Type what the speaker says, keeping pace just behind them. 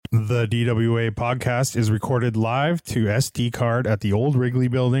The DWA podcast is recorded live to SD card at the old Wrigley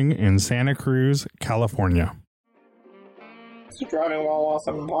Building in Santa Cruz, California. It's the Driving While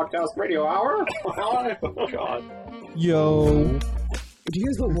Awesome podcast radio hour. Oh, God. Yo. Do you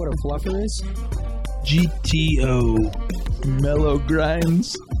guys know what a fluffer is? GTO. Mellow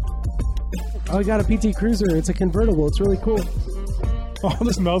grinds. Oh, I got a PT Cruiser. It's a convertible. It's really cool. Oh,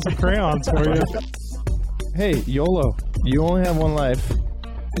 this smells of crayons for you. Hey, YOLO. You only have one life.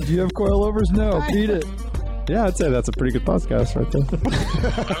 Do you have coilovers? No, beat it. Yeah, I'd say that's a pretty good podcast right there.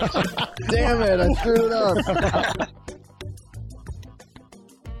 Damn it, I screwed up.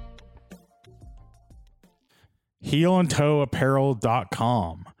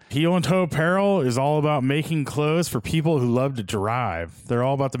 HeelAndToeApparel.com. Heel and Toe Apparel is all about making clothes for people who love to drive. They're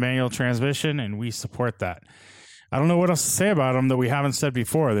all about the manual transmission, and we support that. I don't know what else to say about them that we haven't said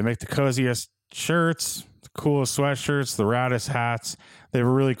before. They make the coziest shirts, the coolest sweatshirts, the raddest hats. They have a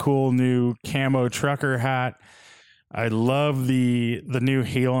really cool new camo trucker hat. I love the new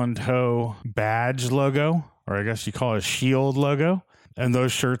Heel and Toe badge logo, or I guess you call it a shield logo. And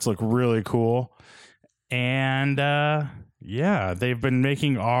those shirts look really cool. And yeah, they've been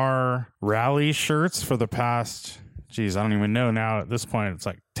making our rally shirts for the past, I don't even know now at this point. It's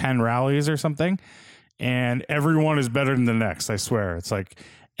like 10 rallies or something. And everyone is better than the next, I swear. It's like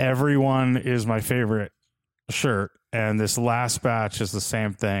everyone is my favorite shirt. And this last batch is the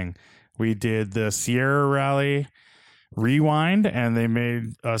same thing. We did the Sierra Rally Rewind, and they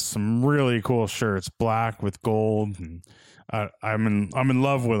made us some really cool shirts, black with gold. And I'm in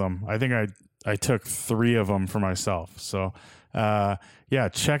love with them. I think I took 3 of them for myself. So, yeah,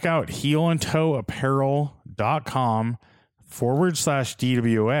 check out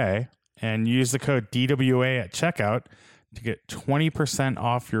heelandtoeapparel.com/DWA and use the code DWA at checkout to get 20%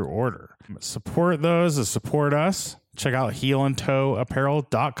 off your order. Support those that support us. Check out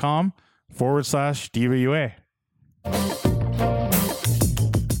heelandtoeapparel.com/DWA.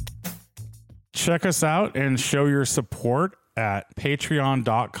 Check us out and show your support at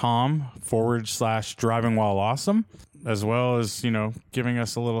patreon.com/driving while awesome, as well as, giving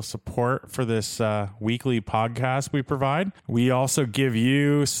us a little support for this weekly podcast we provide. We also give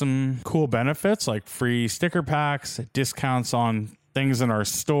you some cool benefits like free sticker packs, discounts on things in our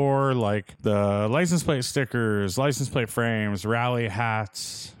store, like the license plate stickers, license plate frames, rally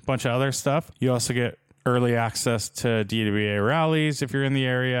hats, a bunch of other stuff. You also get early access to DWA rallies if you're in the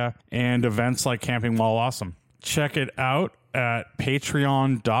area, and events like Camping While Awesome. Check it out at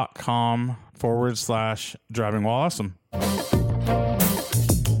patreon.com/driving while awesome.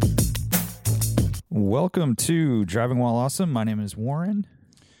 Welcome to Driving While Awesome. My name is Warren.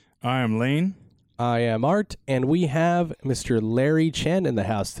 I am Lane. I am Art, and we have Mr. Larry Chen in the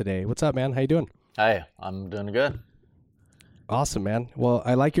house today. What's up, man? How you doing? Hey, I'm doing good. Awesome, man. Well,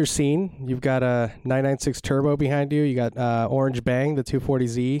 I like your scene. You've got a 996 Turbo behind you. You got Orange Bang, the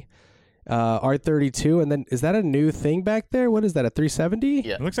 240Z, R32, and then is that a new thing back there? What is that, a 370?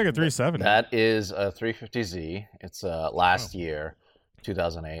 Yeah, It looks like a 370. That is a 350Z. It's last year,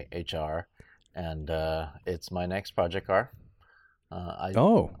 2008 HR, and it's my next project car.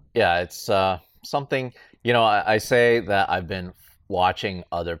 Yeah, it's something, I say that I've been watching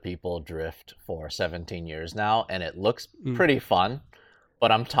other people drift for 17 years now, and it looks pretty fun,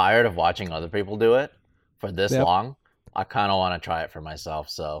 but I'm tired of watching other people do it for this long. I kind of want to try it for myself.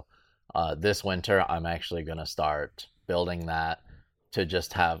 So this winter, I'm actually going to start building that to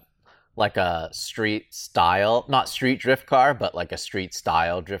just have like a street style, not street drift car, but like a street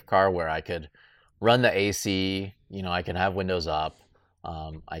style drift car where I could run the AC, I can have windows up.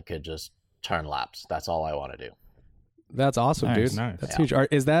 I could just turn laps. That's all I want to do. That's awesome, dude. Nice. That's huge.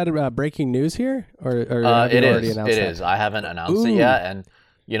 Is that breaking news here? Or it is. I haven't announced it yet. And,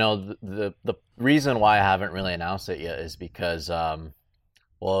 the reason why I haven't really announced it yet is because,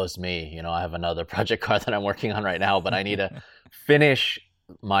 it's me. I have another project car that I'm working on right now, but I need to finish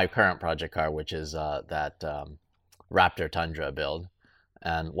my current project car, which is that Raptor Tundra build.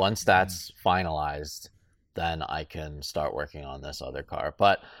 And once that's finalized, then I can start working on this other car.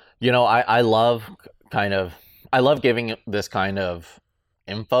 But, I love giving this kind of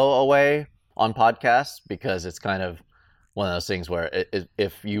info away on podcasts because it's kind of one of those things where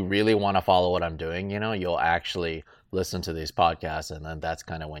if you really want to follow what I'm doing, you'll actually listen to these podcasts, and then that's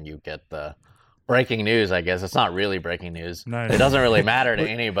kind of when you get the breaking news, I guess. It's not really breaking news. Nice. It doesn't really matter to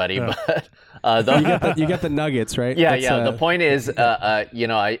anybody, but you get the nuggets, right? Yeah. The point is, I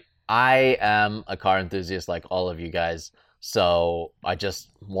am a car enthusiast like all of you guys. So I just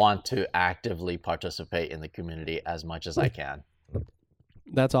want to actively participate in the community as much as I can.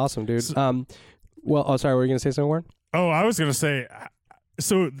 That's awesome, dude. Sorry, were you going to say something, Warren? Oh, I was going to say,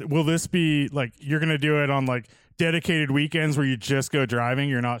 So will this be like you're gonna do it on like dedicated weekends where you just go driving,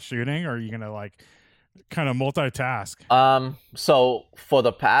 you're not shooting, or are you gonna like kind of multitask? So for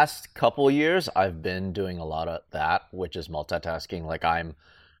the past couple years, I've been doing a lot of that, which is multitasking. Like I'm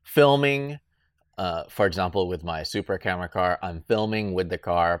filming, for example, with my super camera car, I'm filming with the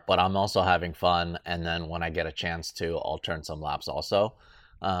car, but I'm also having fun. And then when I get a chance to, I'll turn some laps also.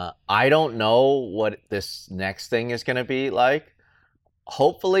 I don't know what this next thing is going to be like.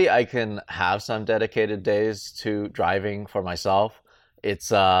 Hopefully I can have some dedicated days to driving for myself.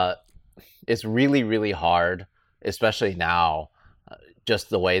 It's really, really hard, especially now, just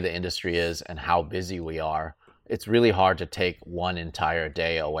the way the industry is and how busy we are. It's really hard to take one entire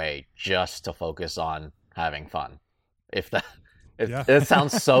day away just to focus on having fun. It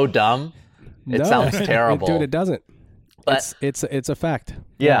sounds so dumb. It sounds terrible. Dude, it doesn't. But it's a fact.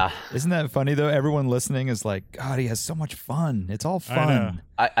 Yeah. Isn't that funny though? Everyone listening is like, God, he has so much fun. It's all fun.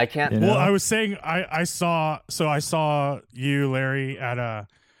 I can't. You know? Well, I was saying I saw you, Larry, at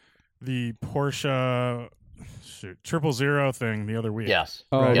the Porsche 000 thing the other week. Yes.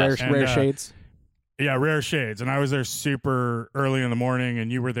 Oh, Right. Yes. rare shades. Yeah, Rare Shades. And I was there super early in the morning,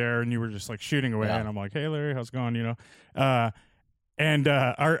 and you were there, and you were just like shooting away. Yeah. And I'm like, hey, Larry, how's it going? You know?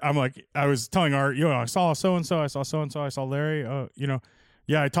 Art, I'm like, I was telling Art, I saw so-and-so, I saw Larry.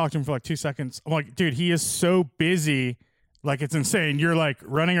 I talked to him for like 2 seconds. I'm like, dude, he is so busy. Like, it's insane. You're like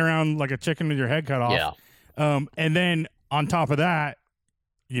running around like a chicken with your head cut off. Yeah. And then on top of that,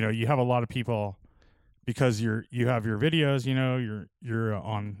 you have a lot of people because you have your videos, you're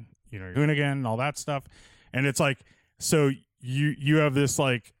on, Hoonigan and all that stuff. And it's like, so you have this,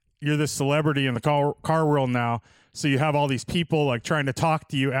 like, you're this celebrity in the car world now. So you have all these people like trying to talk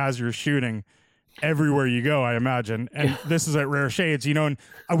to you as you're shooting everywhere you go, I imagine. And this is at Rare Shades, and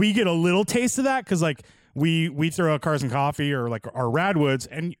we get a little taste of that because like we throw out Cars and Coffee or like our Radwoods,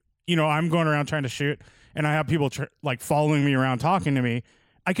 and I'm going around trying to shoot, and I have people like following me around talking to me.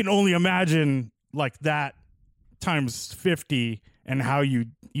 I can only imagine like that times 50 and how you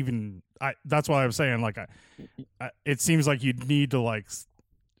even. That's why I was saying like it seems like you'd need to like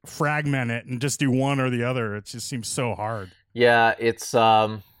fragment it and just do one or the other. It just seems so hard. Yeah, it's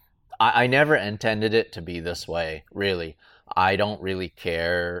I never intended it to be this way, really. I don't really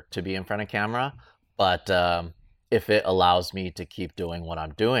care to be in front of camera, but if it allows me to keep doing what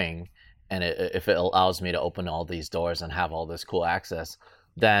I'm doing, and if it allows me to open all these doors and have all this cool access,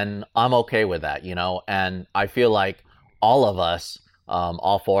 then I'm okay with that, And I feel like all of us,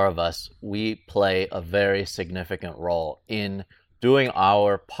 all four of us, we play a very significant role in doing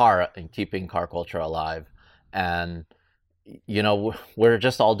our part in keeping car culture alive. And, we're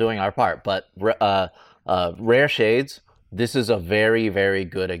just all doing our part. But Rare Shades, this is a very, very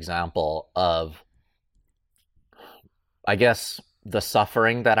good example of, I guess, the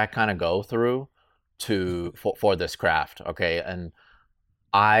suffering that I kind of go through for this craft. Okay. And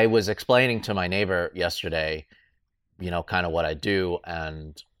I was explaining to my neighbor yesterday, kind of what I do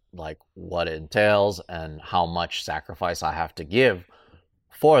and like what it entails and how much sacrifice I have to give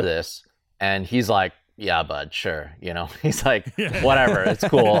for this. And he's like, yeah, bud, sure. He's like, whatever, it's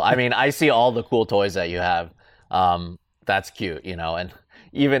cool. I mean, I see all the cool toys that you have. That's cute, and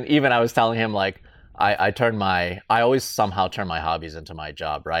even I was telling him like, I always somehow turn my hobbies into my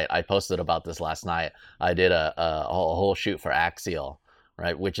job, right? I posted about this last night. I did a whole shoot for Axial,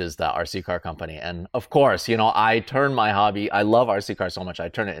 right, which is the RC car company. And of course, I turn my hobby, I love RC cars so much, I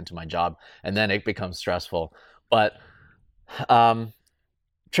turn it into my job, and then it becomes stressful. But the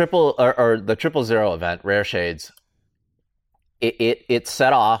 000 event, Rare Shades, it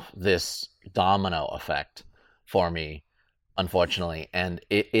set off this domino effect for me, unfortunately. And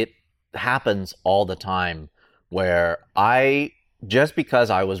it happens all the time where just because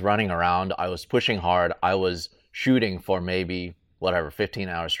I was running around, I was pushing hard, I was shooting for maybe 15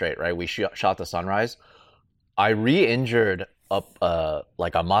 hours straight, right? We shot the sunrise. I re-injured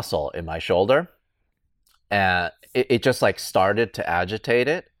like a muscle in my shoulder, and it just like started to agitate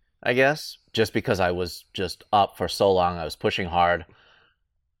it, I guess, just because I was just up for so long. I was pushing hard.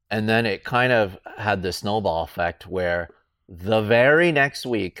 And then it kind of had this snowball effect where the very next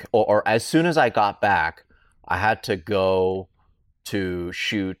week, or as soon as I got back, I had to go to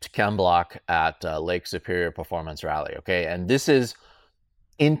shoot Chem Block at Lake Superior Performance Rally. Okay. And this is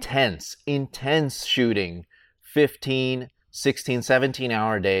intense shooting, 15, 16,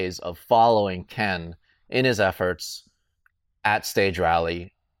 17-hour days of following Ken in his efforts at Stage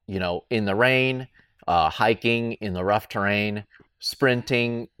Rally, in the rain, hiking in the rough terrain,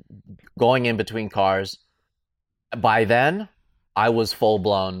 sprinting, going in between cars. By then, I was full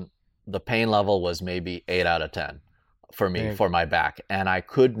blown. The pain level was maybe 8 out of 10. for me for my back, and I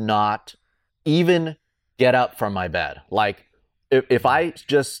could not even get up from my bed. Like if I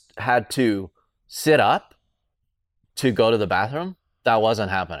just had to sit up to go to the bathroom, that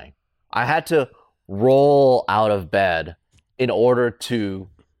wasn't happening. I had to roll out of bed in order to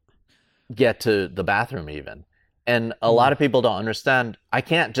get to the bathroom even. And a lot of people don't understand. I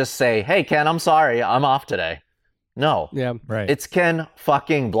can't just say, hey, Ken, I'm sorry, I'm off today. No. Yeah. Right. It's Ken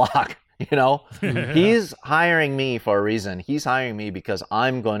fucking Block, you know? He's hiring me for a reason. He's hiring me because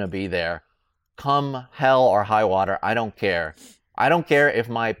I'm going to be there. Come hell or high water, I don't care. I don't care if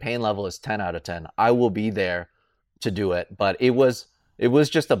my pain level is 10 out of 10. I will be there to do it. But it was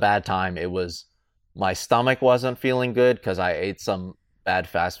just a bad time. It was, my stomach wasn't feeling good because I ate some bad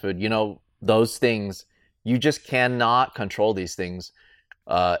fast food. You know, those things, you just cannot control these things.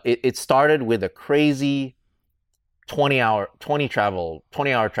 It started with a crazy 20-hour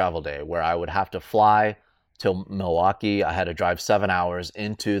travel day where I would have to fly to Milwaukee. I had to drive 7 hours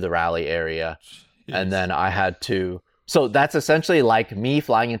into the rally area. Jeez. And then I had to, so that's essentially like me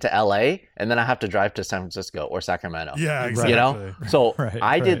flying into LA and then I have to drive to San Francisco or Sacramento. Yeah, exactly. You know? So I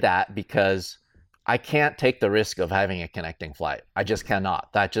right. did that because I can't take the risk of having a connecting flight. I just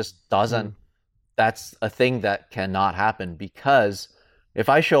cannot. That just doesn't, that's a thing that cannot happen, because if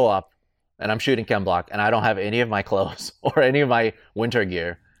I show up and I'm shooting Ken Block and I don't have any of my clothes or any of my winter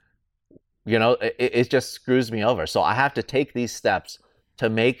gear, you know, it just screws me over. So I have to take these steps to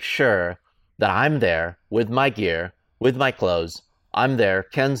make sure that I'm there with my gear, with my clothes. I'm there,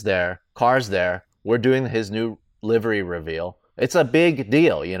 Ken's there, Car's there. We're doing his new livery reveal. It's a big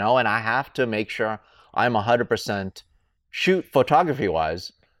deal, you know, and I have to make sure I'm 100% shoot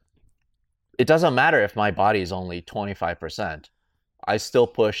photography-wise. It doesn't matter if my body is only 25%. I still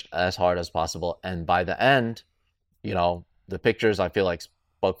pushed as hard as possible. And by the end, you know, the pictures I feel like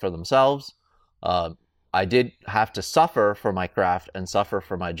spoke for themselves. I did have to suffer for my craft and suffer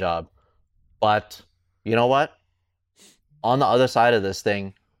for my job. But you know what? On the other side of this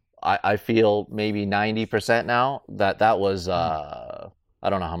thing, I feel maybe 90% now that was, I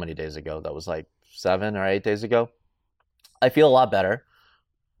don't know how many days ago. That was like 7 or 8 days ago. I feel a lot better.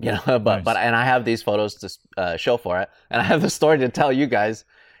 You know, but and I have these photos to show for it, and I have the story to tell you guys.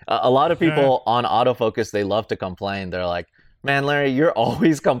 A lot of people on autofocus, they love to complain. They're like, "Man, Larry, you're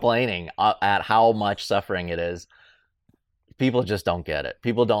always complaining at how much suffering it is." People just don't get it.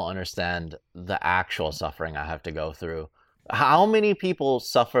 People don't understand the actual suffering I have to go through. How many people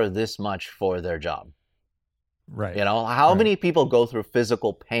suffer this much for their job? Right. You know, how many people go through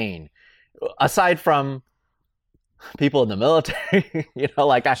physical pain aside from people in the military? You know,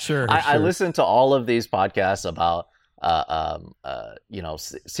 like I listen to all of these podcasts about you know,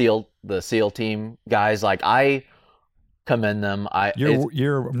 the SEAL team guys. Like, I commend them.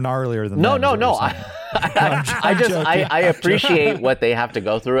 You're gnarlier than no. them, I appreciate what they have to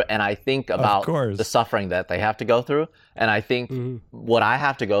go through, and I think about the suffering that they have to go through, and I think what I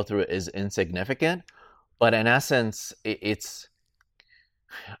have to go through is insignificant, but in essence,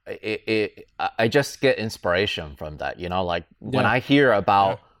 I just get inspiration from that, you know, like when I hear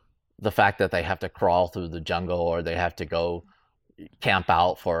about the fact that they have to crawl through the jungle or they have to go camp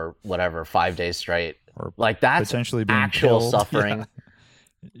out for whatever 5 days straight, or like that's potentially being actual killed. Suffering.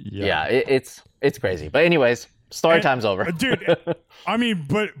 It's crazy. But anyways, story time's over, dude. I mean,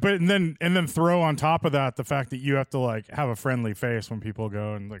 but and then throw on top of that the fact that you have to like have a friendly face when people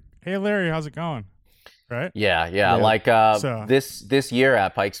go and like, "Hey, Larry, how's it going?" Right? Yeah. Like this year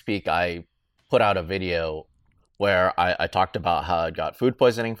at Pikes Peak, I put out a video where I talked about how I got food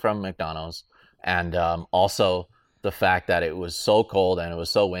poisoning from McDonald's, and also the fact that it was so cold and it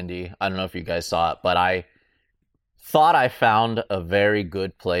was so windy. I don't know if you guys saw it, but I thought I found a very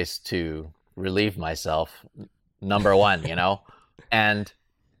good place to relieve myself, number one, you know? And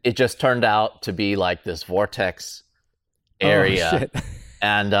it just turned out to be like this vortex area. Oh, shit.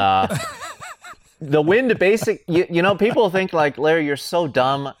 And the wind you know, people think like, Larry, you're so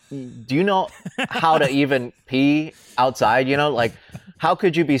dumb. Do you know how to even pee outside? You know, like, how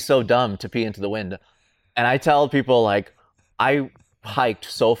could you be so dumb to pee into the wind? And I tell people, like, I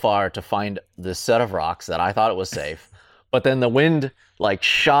hiked so far to find this set of rocks that I thought it was safe, but then the wind like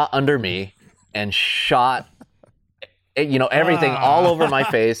shot under me and shot, you know, everything all over my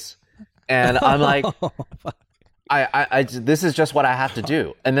face. And I'm like, I this is just what I have to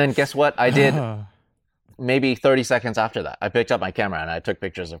do. And then guess what I did? Maybe 30 seconds after that, I picked up my camera and I took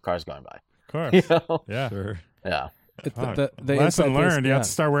pictures of cars going by. Of course. You know? Yeah. Sure. Yeah. The lesson learned. You have to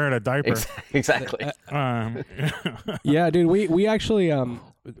start wearing a diaper. Exactly. Yeah, dude. We actually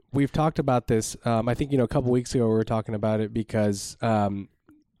we've talked about this. I think, you know, a couple weeks ago we were talking about it because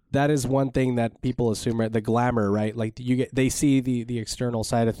that is one thing that people assume, right? The glamour, right? Like they see the external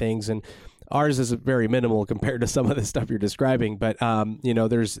side of things, and ours is very minimal compared to some of the stuff you're describing. But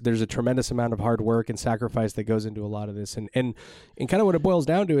there's a tremendous amount of hard work and sacrifice that goes into a lot of this, and kind of what it boils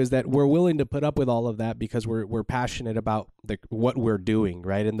down to is that we're willing to put up with all of that because we're passionate about what we're doing,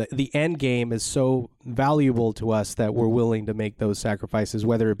 right? And the end game is so valuable to us that we're willing to make those sacrifices,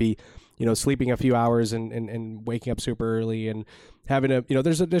 whether it be sleeping a few hours and waking up super early and having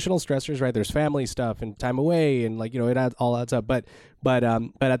there's additional stressors, right? There's family stuff and time away, and it all adds up. But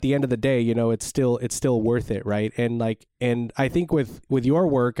at the end of the day, it's still worth it, right? And I think with your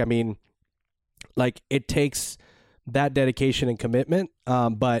work, I mean, like, it takes that dedication and commitment,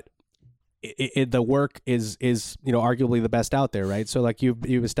 but the work is arguably the best out there, right? So like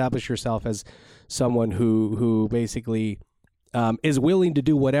you've established yourself as someone who basically is willing to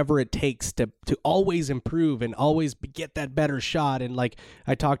do whatever it takes to always improve and always get that better shot. And like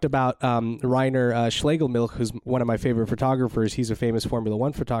I talked about Rainer Schlegelmilch, who's one of my favorite photographers. He's a famous Formula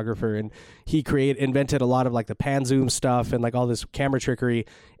One photographer, and he invented a lot of like the pan zoom stuff and like all this camera trickery.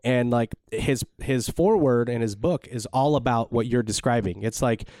 And like his foreword in his book is all about what you're describing. It's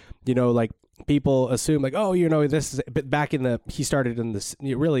like, like people assume like, oh, this is back he started in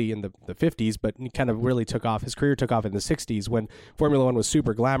really in the 50s, but he kind of really his career took off in the 60s when Formula One was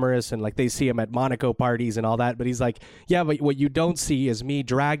super glamorous, and like they see him at Monaco parties and all that. But he's like, yeah, but what you don't see is me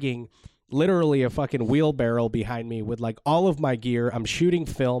dragging literally a fucking wheelbarrow behind me with like all of my gear. I'm shooting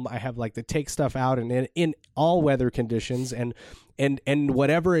film. I have like to take stuff out and in all weather conditions and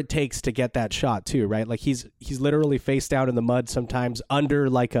whatever it takes to get that shot too, right? Like he's literally face down in the mud sometimes under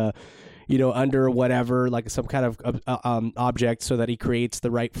like a under whatever, like some kind of object, so that he creates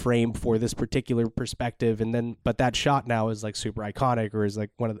the right frame for this particular perspective. And then, but that shot now is like super iconic, or is like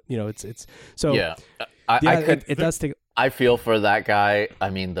one of the, it's so. Yeah. It does take. I feel for that guy. I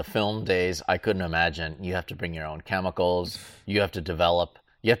mean, the film days, I couldn't imagine. You have to bring your own chemicals. You have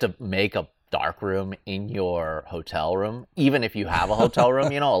to make a dark room in your hotel room, even if you have a hotel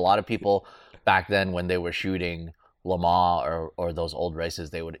room. A lot of people back then, when they were shooting Le Mans or those old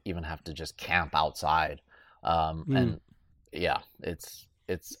races, they would even have to just camp outside. And yeah, it's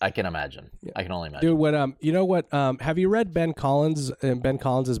I can imagine. Yeah. I can only imagine. Dude, have you read Ben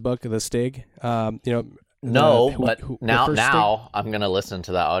Collins's book, The Stig? No, but now I'm gonna listen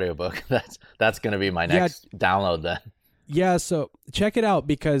to that audiobook. That's gonna be my next download then. Yeah, so check it out,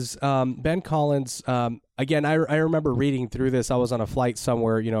 because Ben Collins, again, I remember reading through this. I was on a flight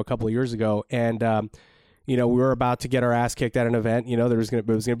somewhere, a couple of years ago, and we were about to get our ass kicked at an event. It was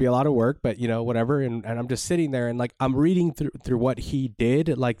gonna be a lot of work, but whatever. And I'm just sitting there and like I'm reading through what he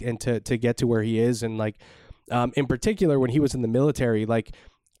did, like, and to get to where he is, and like in particular when he was in the military, like,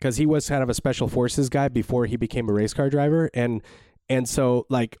 because he was kind of a special forces guy before he became a race car driver, and so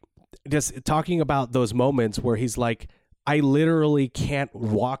like just talking about those moments where he's like, I literally can't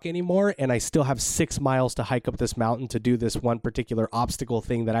walk anymore, and I still have 6 miles to hike up this mountain to do this one particular obstacle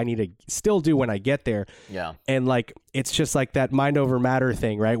thing that I need to still do when I get there. Yeah. And like, it's just like that mind over matter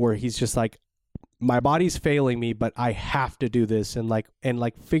thing, right? Where he's just like, my body's failing me, but I have to do this, and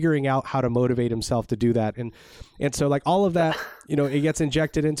figuring out how to motivate himself to do that. And so like all of that, it gets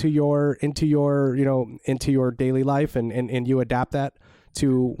injected into your daily life, and you adapt that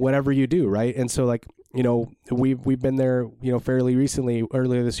to whatever you do. Right. And so like, we've been there, fairly recently.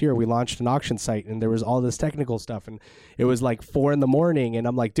 Earlier this year, we launched an auction site, and there was all this technical stuff, and it was like 4 a.m, and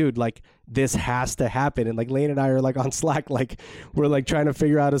I'm like, dude, like this has to happen. And like Lane and I are like on Slack, like we're like trying to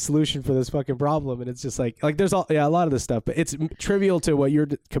figure out a solution for this fucking problem. And it's just like there's a lot of this stuff, but it's trivial to what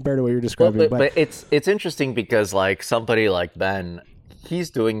compared to what you're describing. But it's interesting because like somebody like Ben,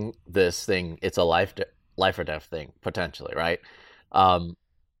 he's doing this thing. It's a life or death thing potentially, right?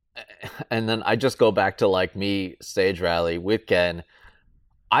 And then I just go back to like me stage rally with Ken.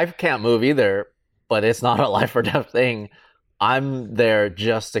 I can't move either, but it's not a life or death thing. I'm there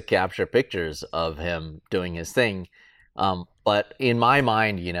just to capture pictures of him doing his thing. But in my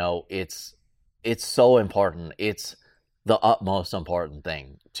mind, it's so important. It's the utmost important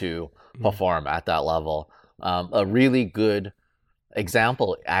thing to perform at that level. A really good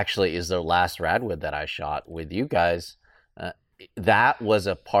example actually is the last Radwood that I shot with you guys. That was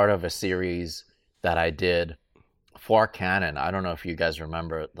a part of a series that I did for Canon. I don't know if you guys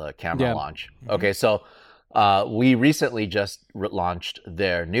remember the camera launch. Okay, so we recently just launched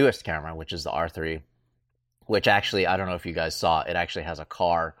their newest camera, which is the R3, which actually, I don't know if you guys saw, it actually has a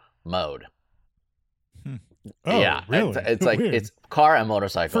car mode. Oh, yeah, really? It's like Weird. It's car and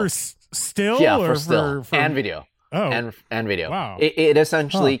motorcycle. For still? Yeah, or for still. For... And video. Oh. And video. Wow. It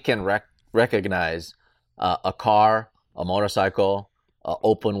essentially can recognize a car, a motorcycle,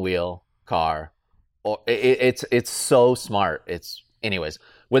 open wheel car. Or it's so smart. Anyways.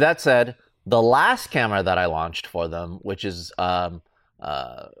 With that said, the last camera that I launched for them, which is the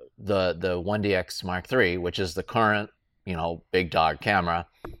 1DX Mark III, which is the current, big dog camera,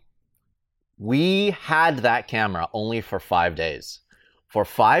 we had that camera only for 5 days. For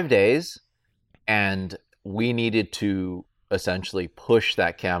 5 days, and we needed to essentially push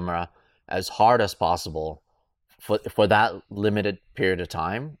that camera as hard as possible for that limited period of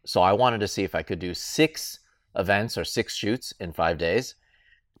time. So I wanted to see if I could do 6 events or 6 shoots in 5 days.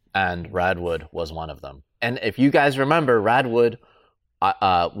 And Radwood was one of them. And if you guys remember, Radwood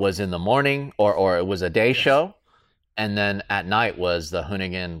was in the morning, or it was a day show, and then at night was the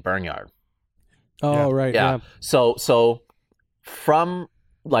Hoonigan Burnyard. Oh, right. Yeah. So from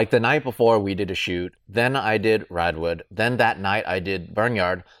like the night before we did a shoot, then I did Radwood, then that night I did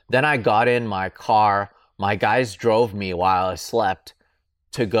Burnyard, then I got in my car, my guys drove me while I slept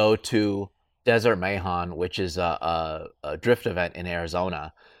to go to Desert Mayhan, which is a drift event in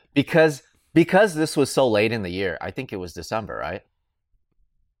Arizona. Because this was so late in the year, I think it was December, right?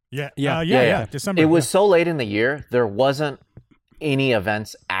 Yeah. December. It was so late in the year, there wasn't any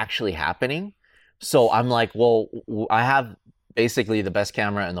events actually happening. So I'm like, well, I have basically the best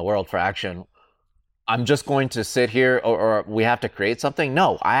camera in the world for action. I'm just going to sit here, or we have to create something?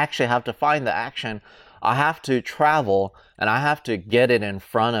 No, I actually have to find the action. I have to travel, and I have to get it in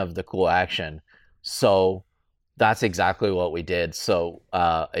front of the cool action. So that's exactly what we did. So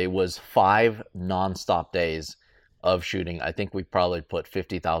it was 5 nonstop days of shooting. I think we probably put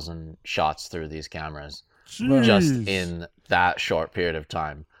 50,000 shots through these cameras. Jeez. Just in that short period of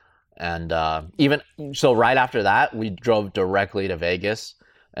time. And even so, right after that, we drove directly to Vegas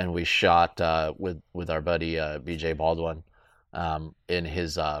and we shot with our buddy BJ Baldwin in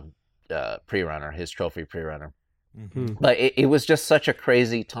his pre-runner, his trophy pre-runner. Mm-hmm. But it was just such a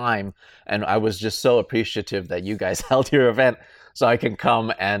crazy time, and I was just so appreciative that you guys held your event so I can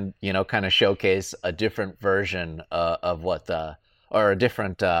come and kind of showcase a different version of or a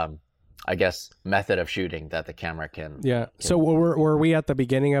different I guess method of shooting that the camera can. Yeah. So were we at the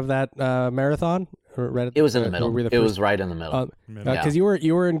beginning of that marathon? It was in the middle. It was right in the middle. Because you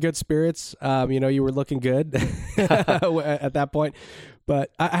were in good spirits. You were looking good at that point.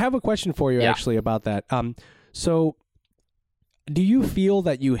 But I have a question for you actually about that. So do you feel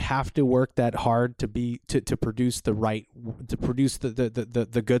that you have to work that hard to produce the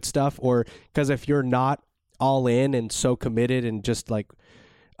good stuff, or because if you're not all in and so committed and just like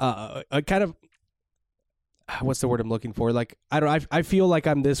a kind of, what's the word I'm looking for? Like, I feel like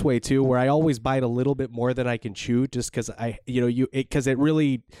I'm this way too, where I always bite a little bit more than I can chew, just because because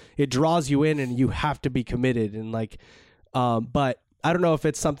it draws you in and you have to be committed and like, but I don't know if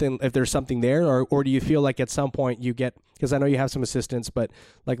there's something there, or do you feel like at some point you get, because I know you have some assistants, but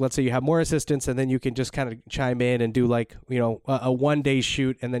like, let's say you have more assistants and then you can just kind of chime in and do like, a 1 day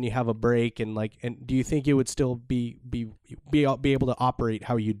shoot and then you have a break and do you think you would still be able to operate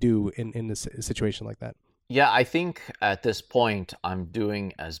how you do in this situation like that? Yeah, I think at this point I'm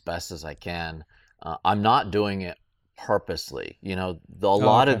doing as best as I can. I'm not doing it purposely. A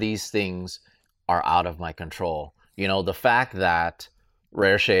lot of these things are out of my control. The fact that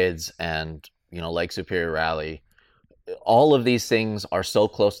Rare Shades and, Lake Superior Rally, all of these things are so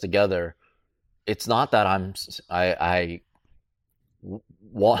close together. It's not that I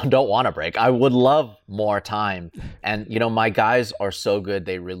don't want to break. I would love more time. And, my guys are so good.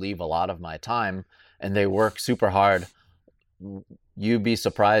 They relieve a lot of my time and they work super hard. You'd be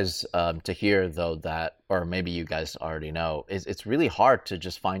surprised to hear, though, that, or maybe you guys already know, it's really hard to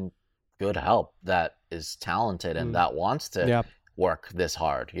just find good help that is talented and that wants to work this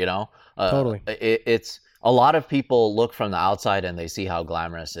hard, Totally. It's a lot of people look from the outside and they see how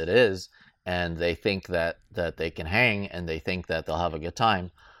glamorous it is and they think that they can hang and they think that they'll have a good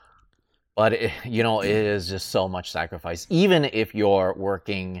time. But it is just so much sacrifice. Even if you're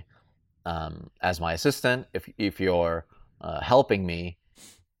working as my assistant, if you're helping me,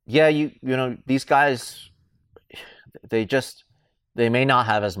 these guys, they may not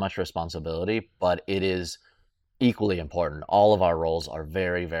have as much responsibility, but it is equally important. All of our roles are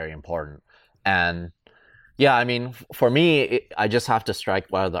very, very important. And for me, I just have to strike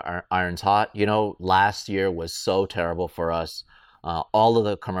while the iron's hot. Last year was so terrible for us. All of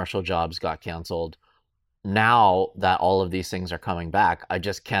the commercial jobs got canceled. Now that all of these things are coming back, I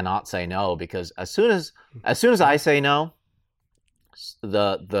just cannot say no, because as soon as I say no,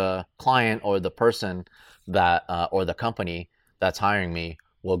 the client or the person that or the company that's hiring me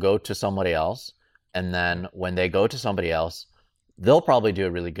will go to somebody else. And then when they go to somebody else, they'll probably do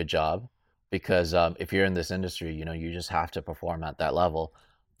a really good job. because if you're in this industry, you know, you just have to perform at that level.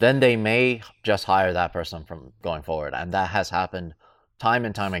 Then they may just hire that person from going forward, and that has happened time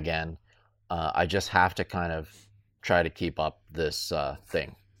and time again. I just have to kind of try to keep up this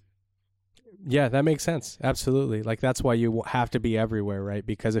thing. Yeah, that makes sense. Absolutely. Like that's why you have to be everywhere, right?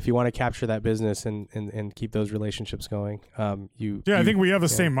 Because if you want to capture that business and keep those relationships going, I think we have the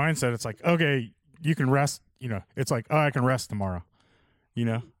same mindset. It's like, okay, you can rest, you know, it's like, oh, I can rest tomorrow, you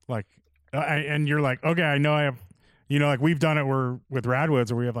know, like, and you're like, okay, I know I have, you know, like we've done it with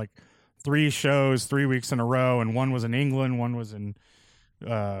Radwoods where we have like 3 shows 3 weeks in a row, and one was in England, one was in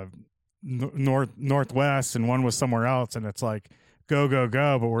Northwest, and one was somewhere else, and it's like go,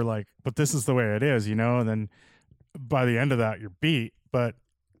 but we're like, but this is the way it is, you know. And then by the end of that you're beat, but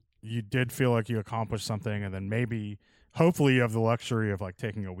you did feel like you accomplished something, and then maybe hopefully you have the luxury of like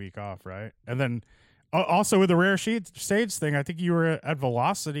taking a week off, right? And then also with the Rare Sage thing, I think you were at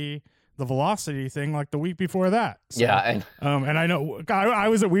Velocity, the Velocity thing, like the week before that. So, yeah, and I know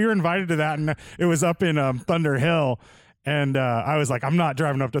we were invited to that, and it was up in Thunder Hill, and I was like, I'm not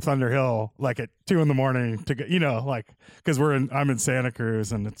driving up to Thunder Hill like at 2 a.m. to get, you know, like because I'm in Santa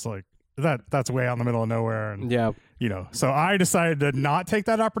Cruz, and it's like that's way out in the middle of nowhere, and you know, so I decided to not take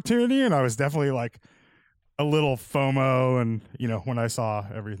that opportunity, and I was definitely like a little FOMO, and you know, when I saw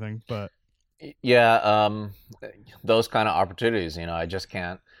everything, but yeah, those kind of opportunities, you know, I just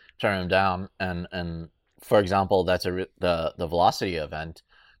can't turn them down. And for example, that's the Velocity event.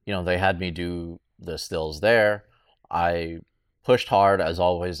 You know, they had me do the stills there. I pushed hard as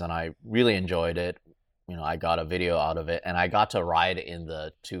always, and I really enjoyed it. You know, I got a video out of it, and I got to ride in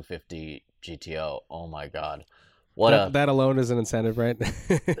the 250 GTO. Oh my God. That alone is an incentive, right?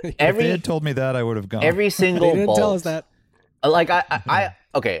 If they had told me that, I would have gone. Every single they didn't bolt. tell us that. Like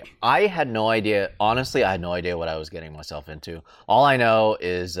I had no idea. Honestly, I had no idea what I was getting myself into. All I know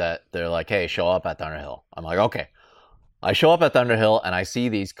is that they're like, "Hey, show up at Thunderhill." I'm like, "Okay." I show up at Thunderhill, and I see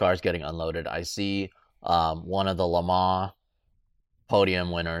these cars getting unloaded. I see one of the Le Mans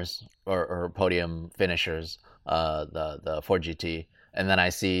podium winners or podium finishers, the Ford GT, and then I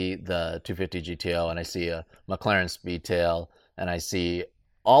see the 250 GTO, and I see a McLaren Speedtail, and I see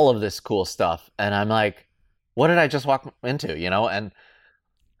all of this cool stuff, and I'm like, what did I just walk into, you know? And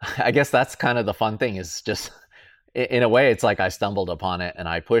I guess that's kind of the fun thing, is just, in a way, it's like I stumbled upon it and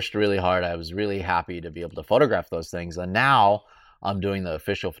I pushed really hard. I was really happy to be able to photograph those things. And now I'm doing the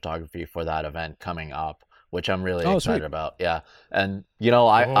official photography for that event coming up, which I'm really excited about. Yeah. And, you know,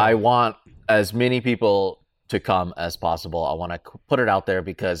 I want as many people to come as possible. I want to put it out there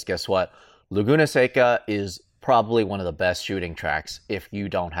because guess what? Laguna Seca is probably one of the best shooting tracks if you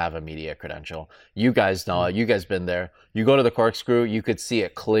don't have a media credential. You guys know it. You guys been there. You go to the Corkscrew, you could see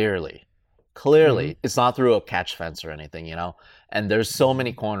it clearly. It's not through a catch fence or anything, you know. And there's so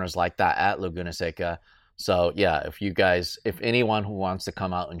many corners like that at Laguna Seca. So yeah, if anyone who wants to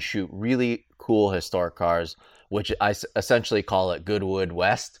come out and shoot really cool historic cars, which I essentially call it Goodwood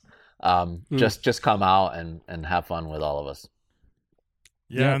West, just come out and have fun with all of us.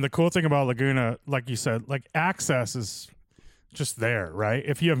 Yeah, and the cool thing about Laguna, like you said, like access is just there, right?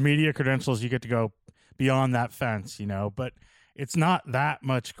 If you have media credentials, you get to go beyond that fence, you know, but it's not that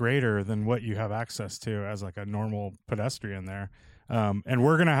much greater than what you have access to as like a normal pedestrian there. And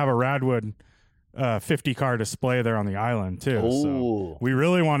we're going to have a Radwood 50 car display there on the island too. Ooh. So we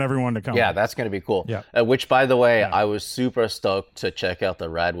really want everyone to come. Yeah, that's going to be cool. Yeah. Which, by the way, I was super stoked to check out the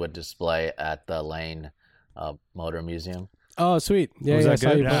Radwood display at the Lane Motor Museum. Oh, sweet. Yeah, I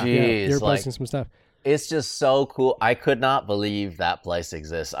saw you. You're posting some stuff. It's just so cool. I could not believe that place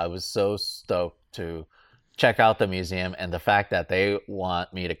exists. I was so stoked to check out the museum, and the fact that they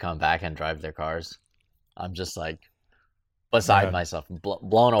want me to come back and drive their cars. I'm just like beside myself,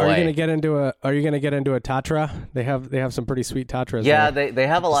 blown away. Are you gonna get into a Tatra? They have some pretty sweet Tatras. Yeah, they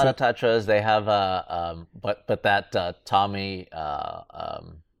have a lot of Tatras. They have but that Tommy Tommy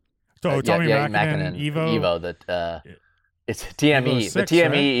Mäkinen Evo that it's TME, 6, the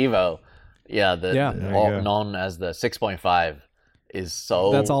TME right? Evo. Yeah, known as the 6.5 is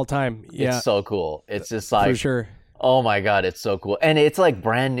so. That's all time. Yeah, it's so cool. It's just like, for sure. Oh my God, it's so cool, and it's like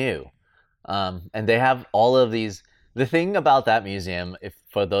brand new. And they have all of these. The thing about that museum, if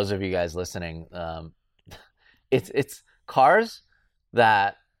for those of you guys listening, it's cars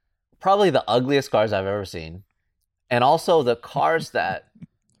that probably the ugliest cars I've ever seen, and also the cars that,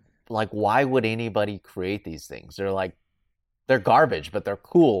 like, why would anybody create these things? They're garbage, but they're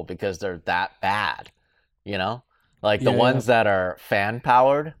cool because they're that bad, you know? Like the ones that are fan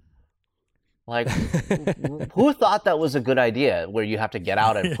powered. Like, who thought that was a good idea where you have to get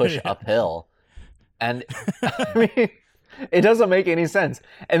out and push uphill? And I mean, It doesn't make any sense.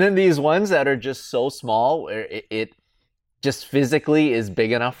 And then these ones that are just so small, where it just physically is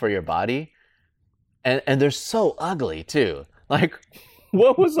big enough for your body, and they're so ugly too. Like,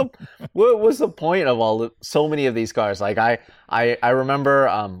 what was the point of so many of these cars? Like, I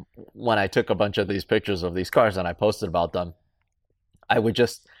remember when I took a bunch of these pictures of these cars and I posted about them, I would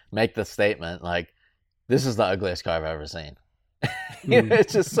just make the statement like, "This is the ugliest car I've ever seen."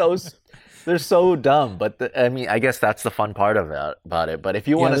 It's just they're so dumb. But I mean, I guess that's the fun part of it, about it. But if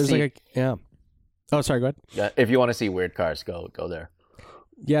you want to see, Oh, sorry. Go ahead. yeah, if you want to see weird cars, go there.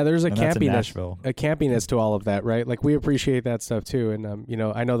 Yeah, there's a And that's in campiness, Nashville. To all of that, right? Like we appreciate that stuff too, and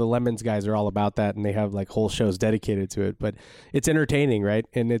I know the Lemons guys are all about that, and they have like whole shows dedicated to it. But it's entertaining, right?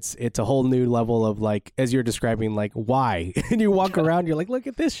 And it's a whole new level of like, as you're describing, like why? And you walk around, you're like, look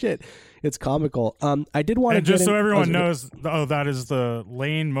at this shit. It's comical. I did want to just so everyone knows, that is the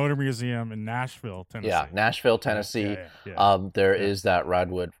Lane Motor Museum in Nashville, Tennessee. Yeah, Nashville, Tennessee. There is that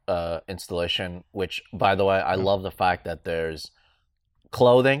Redwood installation, which, by the way, I love the fact that there's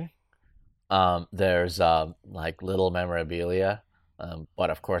clothing, there's like little memorabilia, but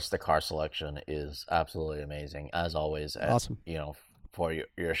of course the car selection is absolutely amazing, as always. Awesome. For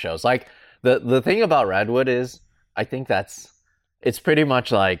your shows. Like the thing about Redwood is, I think it's pretty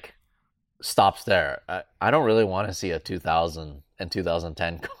much like stops there. I don't really want to see a 2000 and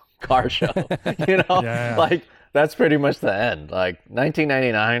 2010 car show. Like that's pretty much the end. Like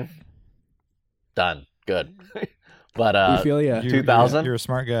 1999, done, good. But we feel you. 2000, you're a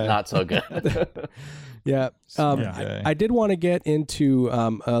smart guy. not so good. Yeah. I did want to get into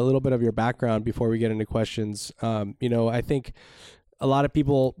a little bit of your background before we get into questions. I think a lot of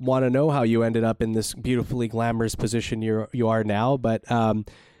people want to know how you ended up in this beautifully glamorous position you are now, but kind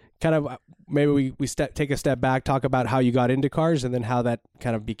of maybe we take a step back, talk about how you got into cars, and then how that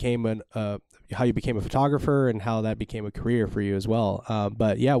kind of became how you became a photographer and how that became a career for you as well.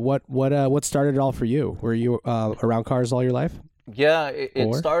 But yeah, what started it all for you? Were you around cars all your life? Yeah,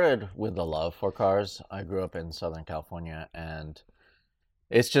 it started with the love for cars. I grew up in Southern California, and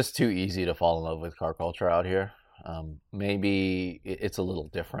it's just too easy to fall in love with car culture out here. Maybe it's a little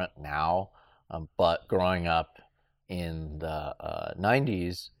different now, but growing up in the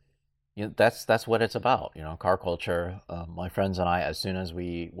 90s, that's what it's about. Car culture. My friends and I, as soon as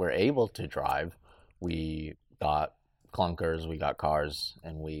we were able to drive, we got clunkers, we got cars,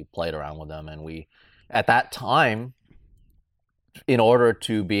 and we played around with them. And at that time, in order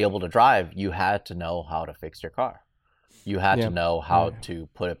to be able to drive, you had to know how to fix your car. You had to know how to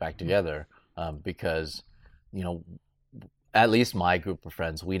put it back together, because, at least my group of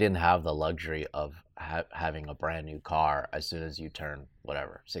friends, we didn't have the luxury of having a brand new car as soon as you turn,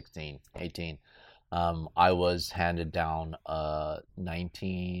 16, 18. I was handed down a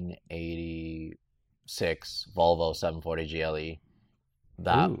 1986 Volvo 740 GLE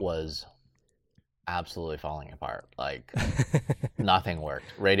that was absolutely falling apart. Like nothing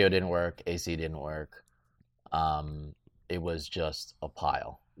worked. Radio didn't work. AC didn't work. It was just a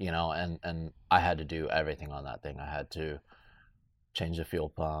pile, and I had to do everything on that thing. I had to change the fuel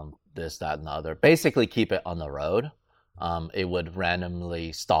pump, this, that, and the other. Basically keep it on the road. It would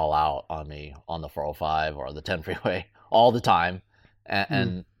randomly stall out on me on the 405 or the 10 freeway all the time.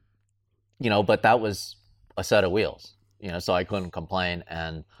 And but that was a set of wheels, so I couldn't complain.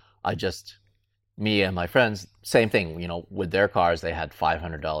 And me and my friends, same thing, with their cars, they had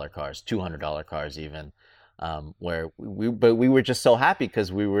 $500 cars, $200 cars even, where we were just so happy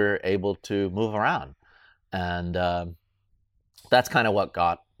because we were able to move around. And that's kind of what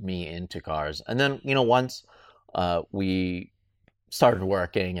got me into cars. And then, once we started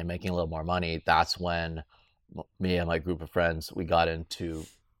working and making a little more money, that's when me and my group of friends, we got into,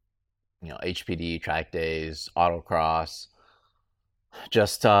 HPD, track days, autocross,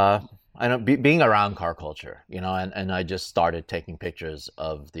 just, being around car culture, and I just started taking pictures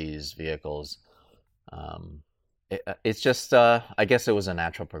of these vehicles. It's just, I guess it was a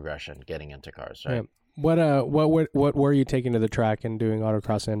natural progression getting into cars, right? Yeah. What were you taking to the track and doing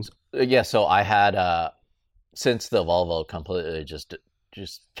autocross in? Yeah, so I had since the Volvo completely just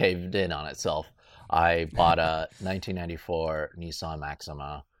caved in on itself, I bought a 1994 Nissan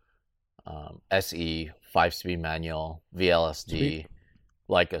Maxima SE 5-speed manual VLSD. Sweet.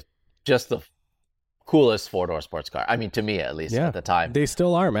 Like just the coolest four-door sports car. I mean, to me at least at the time. They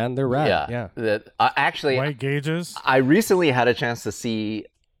still are, man. They're rad. Yeah. Actually, white gauges. I recently had a chance to see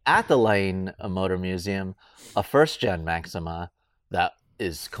at the Lane Motor Museum a first-gen Maxima that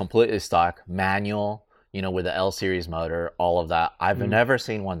is completely stock, manual, with the L series motor, all of that. I've never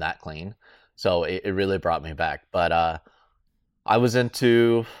seen one that clean, so it really brought me back. But I was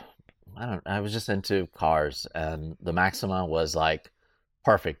into, I was just into cars, and the Maxima was like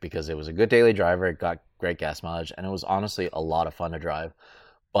perfect because it was a good daily driver. It got great gas mileage, and it was honestly a lot of fun to drive.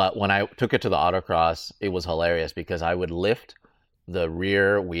 But when I took it to the autocross, it was hilarious because I would lift the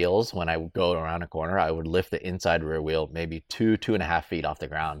rear wheels when I would go around a corner. I would lift the inside rear wheel maybe 2.5 feet off the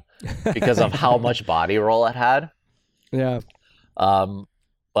ground because of how much body roll it had. Yeah.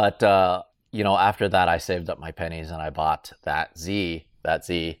 But after that, I saved up my pennies and I bought that Z.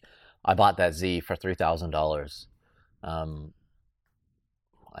 I bought that Z for $3,000. I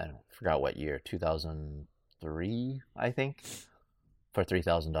forgot what year, 2003, I think, for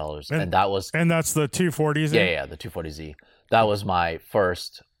 $3,000, and that was that's the 240Z. Yeah, the 240Z. That was my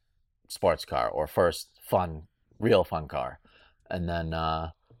first sports car or first real fun car, and then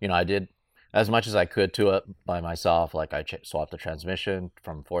I did as much as I could to it by myself. Like I swapped the transmission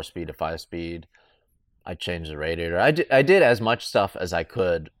from 4-speed to 5-speed. I changed the radiator. I did as much stuff as I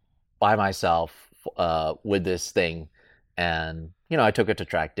could by myself with this thing, and I took it to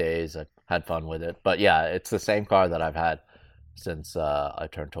track days. I had fun with it. But yeah, it's the same car that I've had since I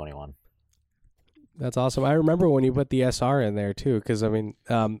turned 21. That's awesome. I remember when you put the SR in there too, because I mean,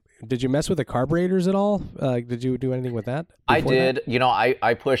 did you mess with the carburetors at all? Did you do anything with that? I did. That?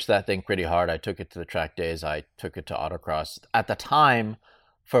 I pushed that thing pretty hard. I took it to the track days. I took it to autocross. At the time,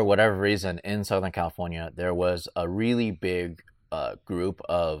 for whatever reason, in Southern California, there was a really big group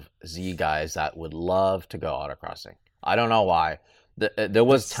of Z guys that would love to go autocrossing. I don't know why. There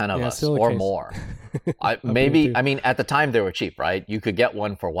was 10 of us or more. At the time they were cheap, right? You could get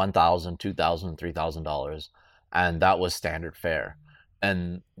one for $1,000, $2,000, $3,000, and that was standard fare.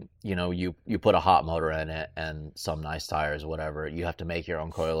 And you put a hot motor in it and some nice tires, whatever. You have to make your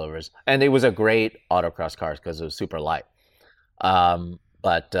own coilovers, and it was a great autocross car because it was super light. At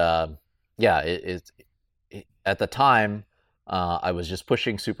the time, I was just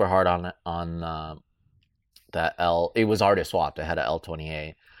pushing super hard on that L. It was already swapped. I had an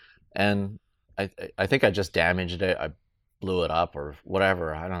L28, and I think I just damaged it. I blew it up or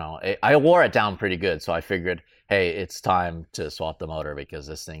whatever. I don't know. I wore it down pretty good, so I figured, hey, it's time to swap the motor because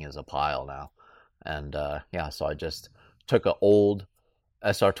this thing is a pile now. And so I just took an old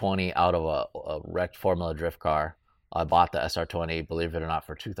SR20 out of a wrecked Formula Drift car. I bought the SR20, believe it or not,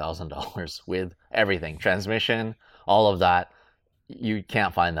 for $2,000 with everything, transmission, all of that. You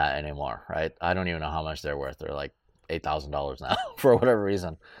can't find that anymore, right? I don't even know how much they're worth. They're like $8,000 now for whatever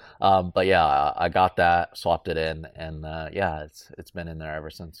reason. But yeah, I got that, swapped it in, and it's been in there ever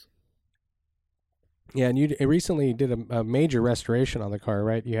since. Yeah, and you recently did a major restoration on the car,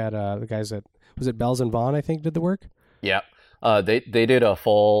 right? You had the guys at, was it Bells and Vaughn, I think, did the work? Yeah. They did a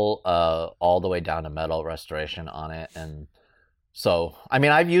full all the way down to metal restoration on it, and so, I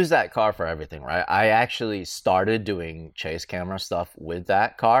mean, I've used that car for everything, right? I actually started doing chase camera stuff with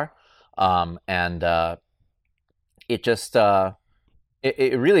that car. It just,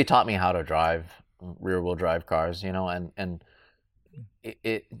 it really taught me how to drive rear wheel drive cars, and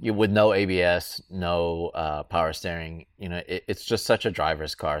you with no ABS, no power steering, it's just such a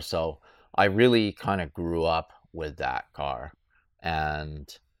driver's car. So I really kind of grew up with that car,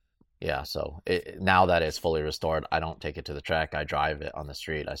 and yeah, so now that it's fully restored, I don't take it to the track. I drive it on the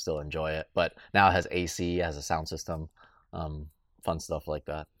street. I still enjoy it. But now it has AC, has a sound system, fun stuff like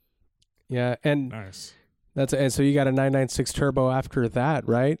that. Yeah, and nice. And so you got a 996 turbo after that,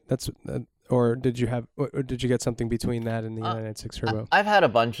 right? That's or did you get something between that and the 996 turbo? I've had a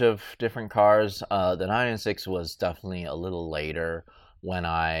bunch of different cars. The 996 was definitely a little later. When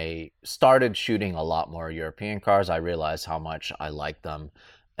I started shooting a lot more European cars, I realized how much I liked them.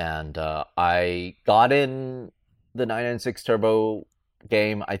 And I got in the 996 turbo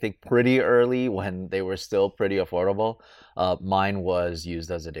game, I think, pretty early when they were still pretty affordable. Mine was used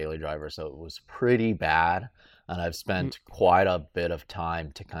as a daily driver, so it was pretty bad. And I've spent quite a bit of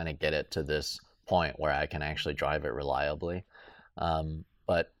time to kind of get it to this point where I can actually drive it reliably.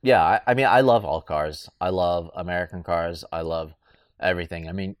 But yeah, I love all cars. I love American cars. I love everything.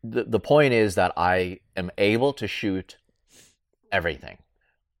 I mean, the point is that I am able to shoot everything.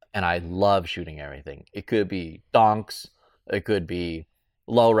 And I love shooting everything. It could be donks, it could be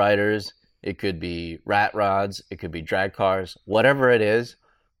lowriders, it could be rat rods, it could be drag cars, whatever it is,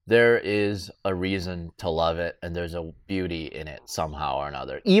 there is a reason to love it, and there's a beauty in it somehow or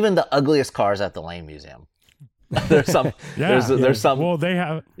another. Even the ugliest cars at the Lane Museum. There's some. There's some. Well, they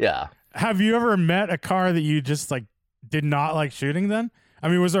have. Yeah. Have you ever met a car that you just like did not like shooting? Then, I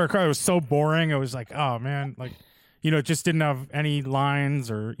mean, was there a car that was so boring? It was like, oh man, like. It just didn't have any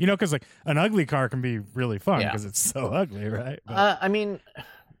lines or, because like an ugly car can be really fun because it's so ugly, right? But...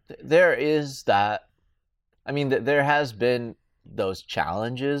 there is that. I mean, there has been those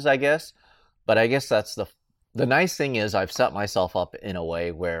challenges, I guess. But I guess that's the nice thing is I've set myself up in a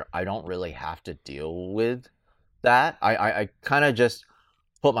way where I don't really have to deal with that. I kind of just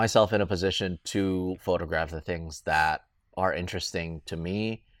put myself in a position to photograph the things that are interesting to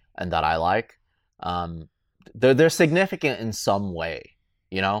me and that I like. They're significant in some way,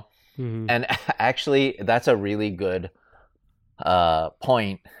 you know? Mm-hmm. And actually, that's a really good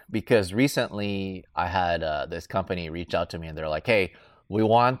point, because recently I had this company reach out to me and they're like, hey, we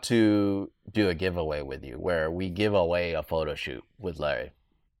want to do a giveaway with you where we give away a photo shoot with Larry.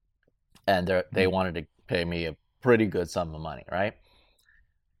 And they wanted to pay me a pretty good sum of money, right?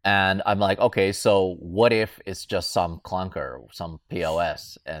 And I'm like, okay, so what if it's just some clunker, some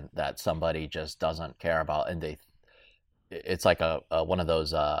POS, and that somebody just doesn't care about, and it's like a one of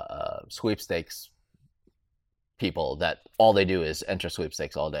those sweepstakes people that all they do is enter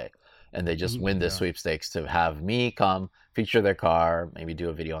sweepstakes all day, and they just win this sweepstakes to have me come feature their car, maybe do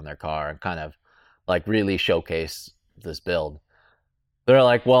a video on their car, and kind of like really showcase this build. They're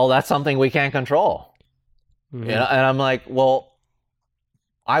like, well, that's something we can't control. Mm-hmm. You know? And I'm like, well,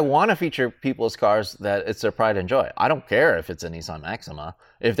 I want to feature people's cars that it's their pride and joy. I don't care if it's a Nissan Maxima.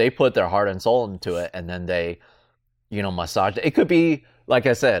 If they put their heart and soul into it and then they, massage it. It could be, like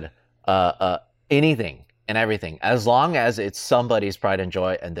I said, anything and everything. As long as it's somebody's pride and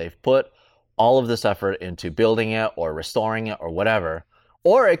joy and they've put all of this effort into building it or restoring it or whatever.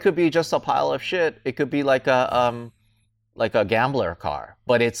 Or it could be just a pile of shit. It could be like a gambler car,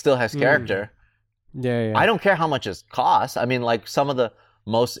 but it still has character. Yeah. I don't care how much it costs. I mean, like some of the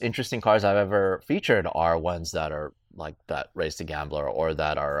most interesting cars I've ever featured are ones that are like that race to gambler or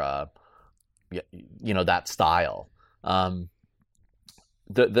that are, that style.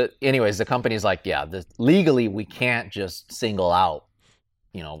 Anyways, the company's like, legally we can't just single out,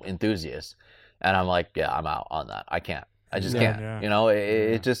 enthusiasts. And I'm like, I'm out on that. I can't. I just can't. Yeah.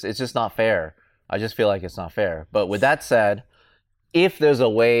 It's just not fair. I just feel like it's not fair. But with that said, if there's a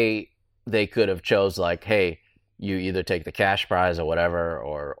way they could have chose like, hey, you either take the cash prize or whatever,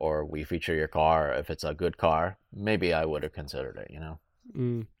 or we feature your car if it's a good car, maybe I would have considered it,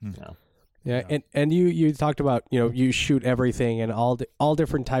 Yeah, and you talked about, you shoot everything, and all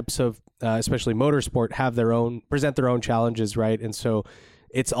different types of, especially motorsport, present their own challenges, right? And so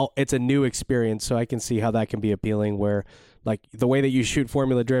it's a new experience, so I can see how that can be appealing, where like the way that you shoot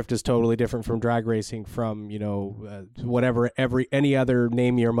Formula Drift is totally different from drag racing, from any other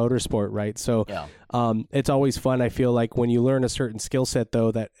name your motorsport, right? So it's always fun. I feel like when you learn a certain skill set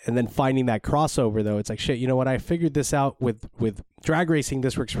though, and then finding that crossover though, it's like, shit, you know what, I figured this out with drag racing,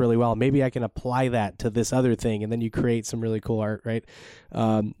 this works really well, maybe I can apply that to this other thing, and then you create some really cool art, right?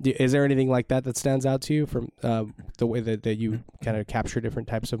 Is there anything like that stands out to you from the way that you kind of capture different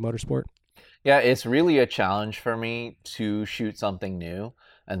types of motorsport? Yeah, it's really a challenge for me to shoot something new,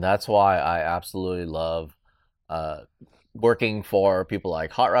 and that's why I absolutely love working for people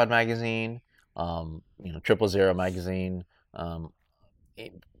like Hot Rod Magazine, 000 Magazine,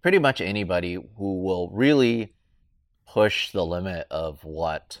 pretty much anybody who will really push the limit of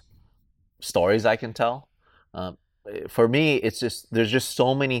what stories I can tell. For me, it's just there's just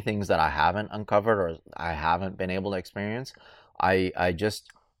so many things that I haven't uncovered or I haven't been able to experience. I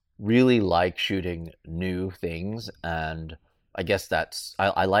just really like shooting new things, and I guess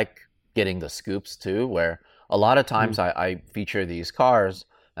I like getting the scoops too, where a lot of times I feature these cars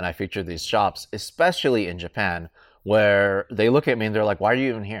and I feature these shops, especially in Japan, where they look at me and they're like, why are you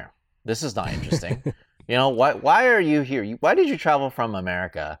even here? This is not interesting. Why are you here? Why did you travel from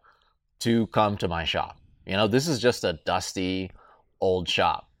America to come to my shop? This is just a dusty old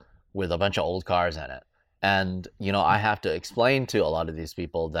shop with a bunch of old cars in it. And, I have to explain to a lot of these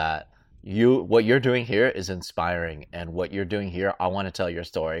people that what you're doing here is inspiring, and what you're doing here, I want to tell your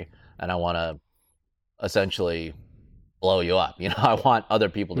story, and I want to essentially blow you up. I want other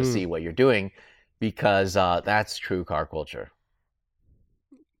people to see what you're doing, because that's true car culture.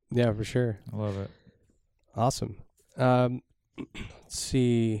 Yeah, for sure. I love it. Awesome. Let's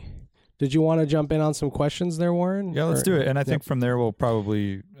see. Did you want to jump in on some questions there, Warren? Yeah, let's do it. And I think from there we'll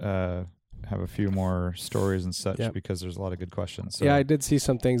probably have a few more stories and such, because there's a lot of good questions. So. Yeah, I did see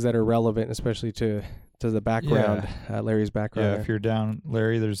some things that are relevant, especially to the background, Larry's background. Yeah, if you're down,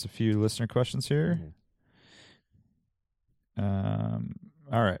 Larry, there's a few listener questions here. All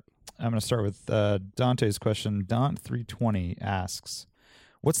right. I'm going to start with Dante's question. Dant320 asks,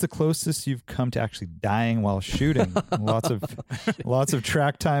 what's the closest you've come to actually dying while shooting? Lots of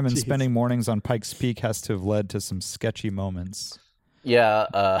track time and spending mornings on Pikes Peak has to have led to some sketchy moments. Yeah,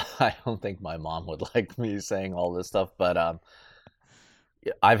 I don't think my mom would like me saying all this stuff, but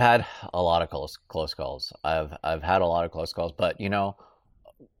I've had a lot of close calls. I've had a lot of close calls, but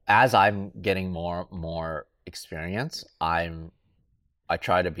as I'm getting more experience, I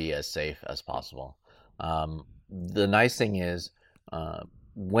try to be as safe as possible. The nice thing is,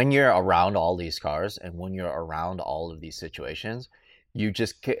 when you're around all these cars and when you're around all of these situations, you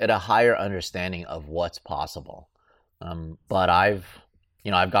just get a higher understanding of what's possible. But I've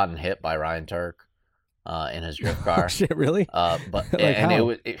gotten hit by Ryan Turk in his drift car. Shit, really? But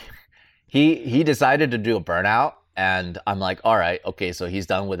he decided to do a burnout, and I'm like, all right, okay, so he's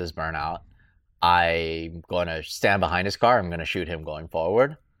done with his burnout. I'm going to stand behind his car. I'm going to shoot him going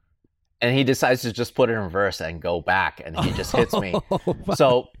forward. And he decides to just put it in reverse and go back, and he just hits me.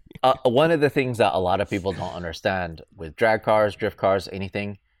 So one of the things that a lot of people don't understand with drag cars, drift cars,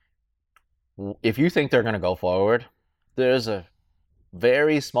 anything, if you think they're going to go forward, there's a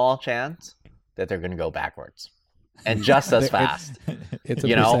very small chance that they're going to go backwards, and just as fast. It's a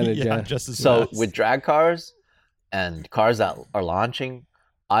percentage, yeah. Just as So fast. with drag cars and cars that are launching,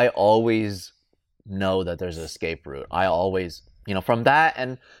 I always know that there's an escape route. I always, from that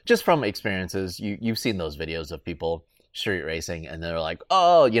and just from experiences, you've seen those videos of people street racing and they're like,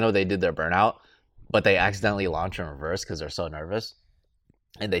 oh, they did their burnout, but they accidentally launch in reverse because they're so nervous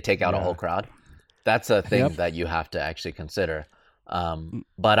and they take out a whole crowd. That's a thing that you have to actually consider.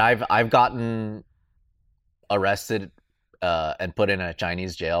 But I've gotten arrested and put in a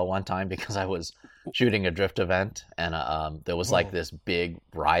Chinese jail one time because I was shooting a drift event, and there was like this big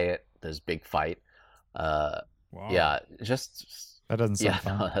riot, this big fight. Wow. Yeah, just That doesn't sound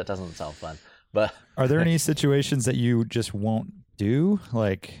fun. No, that doesn't sound fun. But Are there any situations that you just won't do?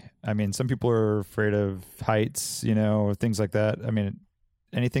 Like, I mean, some people are afraid of heights, things like that. I mean,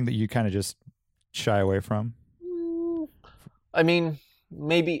 anything that you kind of just shy away from? I mean,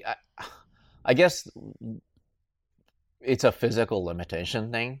 maybe, I guess it's a physical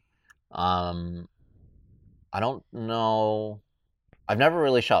limitation thing. I don't know. I've never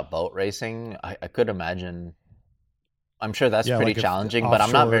really shot boat racing. I could imagine. I'm sure that's pretty like challenging, but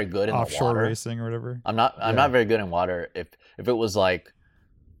I'm not very good in the offshore water. racing or whatever. I'm not very good in water. If it was like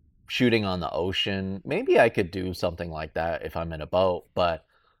shooting on the ocean, maybe I could do something like that if I'm in a boat. But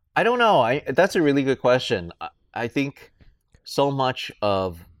I don't know. That's a really good question. I think so much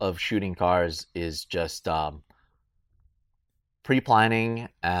of shooting cars is just pre-planning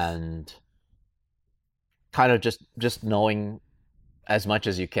and kind of just knowing as much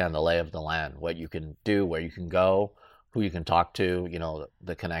as you can the lay of the land, what you can do, where you can go, who you can talk to,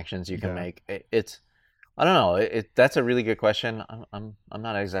 the connections you can make. It's I don't know. That's a really good question. I'm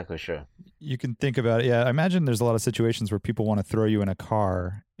not exactly sure. You can think about it. Yeah, I imagine there's a lot of situations where people want to throw you in a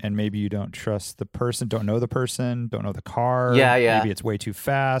car, and maybe you don't trust the person, don't know the car. Yeah. Maybe it's way too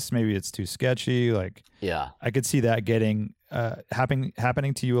fast. Maybe it's too sketchy. Like, Yeah. I could see that getting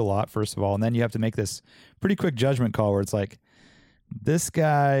happening to you a lot, first of all, and then you have to make this pretty quick judgment call where it's like, this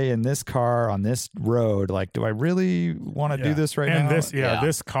guy in this car on this road, like, do I really want to do this right now?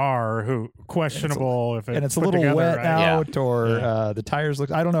 This car, who questionable if it's a little wet out, or the tires look.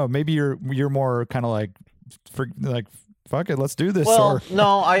 I don't know. Maybe you're more kind of like, fuck it, let's do this. Well, or,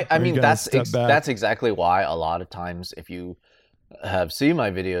 no, I mean that's that's exactly why a lot of times, if you have seen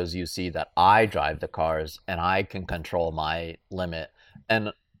my videos, you see that I drive the cars and I can control my limit,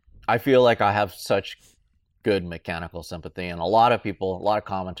 and I feel like I have such good mechanical sympathy, and a lot of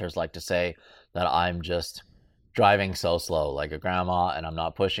commenters like to say that I'm just driving so slow like a grandma and I'm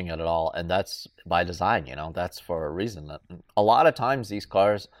not pushing it at all, and that's by design. That's for a reason. A lot of times these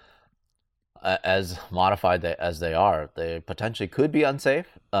cars, as modified as they are, they potentially could be unsafe.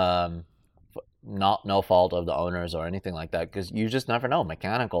 No fault of the owners or anything like that, because you just never know.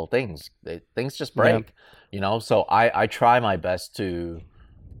 Mechanical things just break. So I try my best to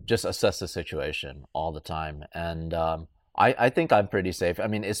just assess the situation all the time, and I think I'm pretty safe. I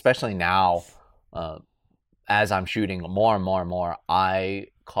mean, especially now, as I'm shooting more and more and more, I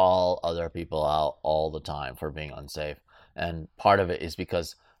call other people out all the time for being unsafe, and part of it is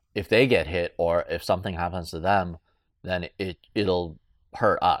because if they get hit or if something happens to them, then it'll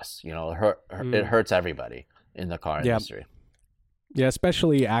hurt us. It hurts everybody in the car industry. Yeah,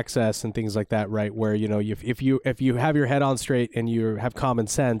 especially access and things like that, right? Where if you have your head on straight and you have common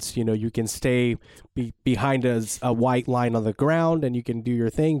sense, you can stay behind a white line on the ground and you can do your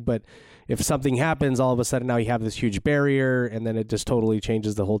thing. But if something happens, all of a sudden now you have this huge barrier, and then it just totally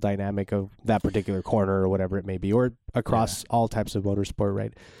changes the whole dynamic of that particular corner or whatever it may be, or across all types of motorsport,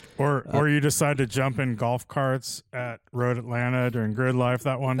 right? Or you decide to jump in golf carts at Road Atlanta during Grid Life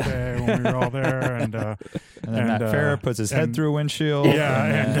that one day when we were all there, and then Matt Farah puts his head through a windshield.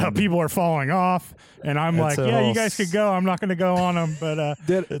 Yeah, and people are falling off, and I'm like, yeah, you guys could go. I'm not going to go on them, but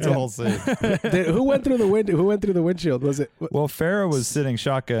it's a whole scene. Who went through the window? Who went through the windshield? Was it? Well, Farah was sitting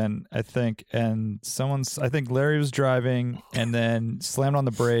shotgun, I think, and I think Larry was driving, and then slammed on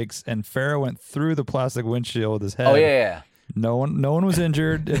the brakes, and Farah went through the plastic windshield with his head. Oh yeah. No one was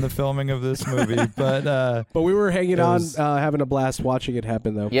injured in the filming of this movie, but we were hanging on, having a blast watching it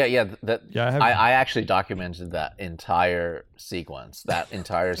happen, though. Yeah. I actually documented that entire sequence, that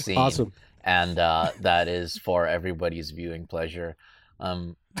entire scene. Awesome. And that is for everybody's viewing pleasure.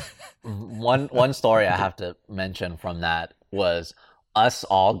 One story I have to mention from that was us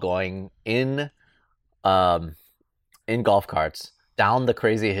all going in golf carts down the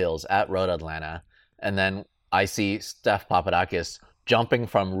crazy hills at Road Atlanta, and then I see Steph Papadakis jumping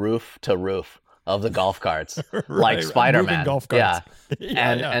from roof to roof of the golf carts like Spider-Man. Golf carts.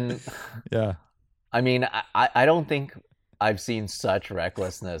 Yeah. Yeah. I mean, I don't think I've seen such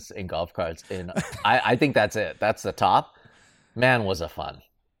recklessness in golf carts. I think that's it. That's the top. Man, was it fun.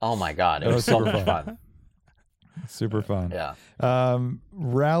 Oh my God. It was so much fun. Super fun. Yeah.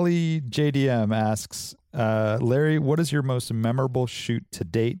 Rally JDM asks, Larry, what is your most memorable shoot to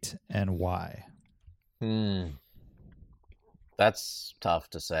date and why? That's tough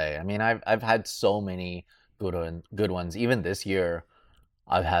to say. I mean, I've had so many good ones. Even this year,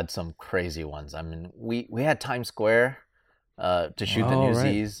 I've had some crazy ones. I mean, we had Times Square to shoot the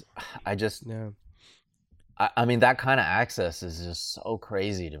Newsies. Right. I mean, that kind of access is just so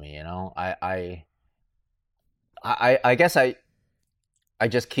crazy to me. You know, I guess I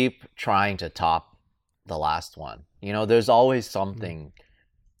just keep trying to top the last one. You know, there's always something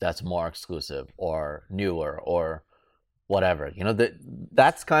that's more exclusive or newer or whatever. You know,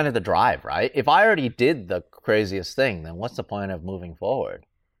 that's kind of the drive, right? If I already did the craziest thing, then what's the point of moving forward?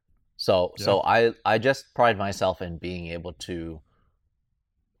 So I just pride myself in being able to,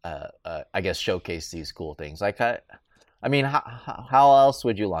 I guess, showcase these cool things. Like, I mean, how else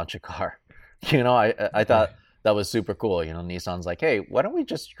would you launch a car? You know, I thought that was super cool. You know, Nissan's like, hey, why don't we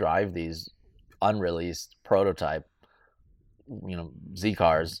just drive these unreleased prototype, you know, Z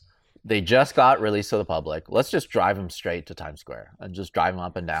cars? They just got released to the public. Let's just drive them straight to Times Square and just drive them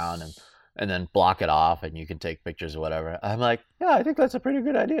up and down and then block it off, and you can take pictures or whatever. I'm like, yeah, I think that's a pretty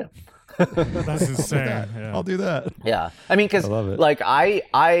good idea. That's insane. I'll do that. Yeah. I mean, because like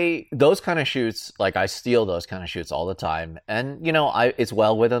I those kind of shoots, like I steal those kind of shoots all the time. And, you know, it's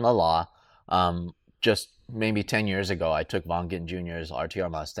well within the law. Just maybe 10 years ago, I took Von Gittin Jr.'s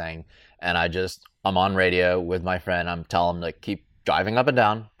RTR Mustang, and I'm on radio with my friend. I'm telling him to keep driving up and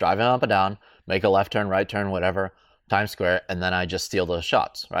down, make a left turn, right turn, whatever, Times Square, and then I just steal those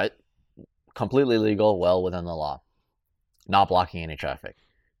shots, right? Completely legal, well within the law, not blocking any traffic.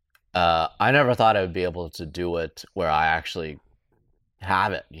 I never thought I would be able to do it where I actually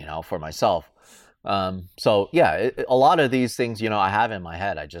have it, you know, for myself. So yeah, a lot of these things, you know, I have in my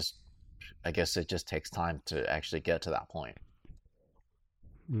head. I guess it just takes time to actually get to that point.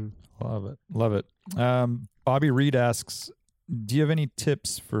 Love it. Bobby Reed asks, do you have any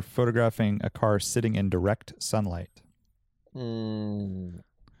tips for photographing a car sitting in direct sunlight?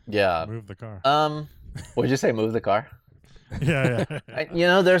 Yeah. Move the car. What did you say? Move the car? Yeah. You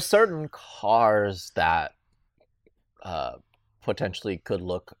know, there's certain cars that potentially could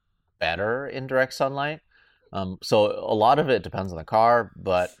look better in direct sunlight. So a lot of it depends on the car,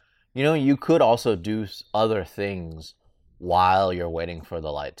 but you know, you could also do other things while you're waiting for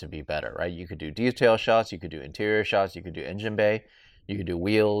the light to be better, right? You could do detail shots, you could do interior shots, you could do engine bay, you could do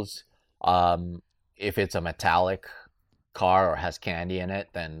wheels. If it's a metallic car or has candy in it,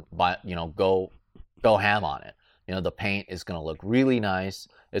 then you know, go ham on it. You know, the paint is going to look really nice.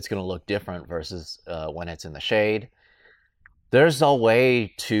 It's going to look different versus when it's in the shade. There's a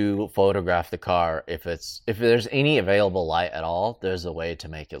way to photograph the car if there's any available light at all. There's a way to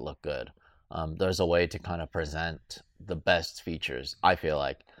make it look good. There's a way to kind of present the best features, I feel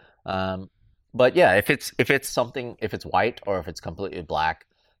like. But yeah, if it's white or if it's completely black,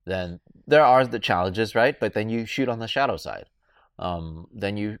 then there are the challenges, right? But then you shoot on the shadow side.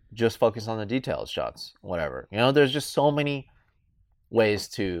 Then you just focus on the detailed shots, whatever. You know, there's just so many ways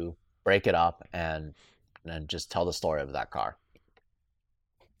to break it up and just tell the story of that car.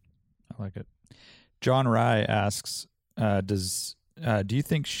 I like it. John Rye asks, do you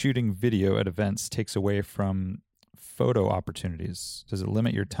think shooting video at events takes away from photo opportunities? Does it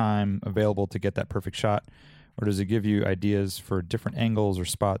limit your time available to get that perfect shot? Or does it give you ideas for different angles or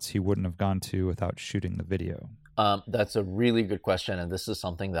spots he wouldn't have gone to without shooting the video? That's a really good question, and this is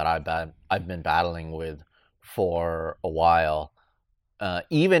something that I've been battling with for a while.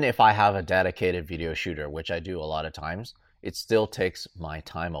 Even if I have a dedicated video shooter, which I do a lot of times, it still takes my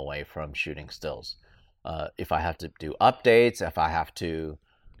time away from shooting stills. If I have to do updates, if I have to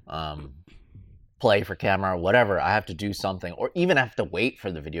play for camera, whatever, I have to do something, or even have to wait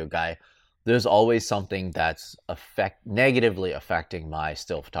for the video guy, there's always something that's negatively affecting my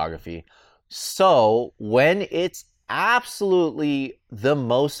still photography. So when it's absolutely the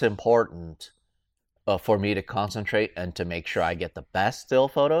most important for me to concentrate and to make sure I get the best still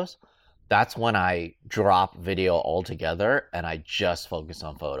photos, that's when I drop video altogether and I just focus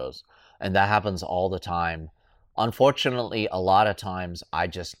on photos. And that happens all the time. Unfortunately, a lot of times I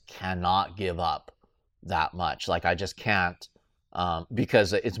just cannot give up that much. Like I just can't,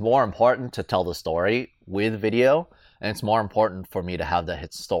 because it's more important to tell the story with video, and it's more important for me to have the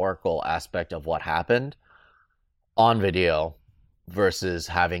historical aspect of what happened on video versus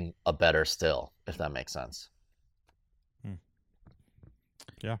having a better still, if that makes sense.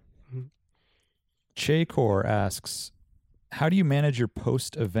 Yeah. Chaycor asks, how do you manage your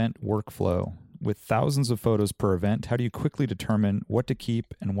post-event workflow? With thousands of photos per event, how do you quickly determine what to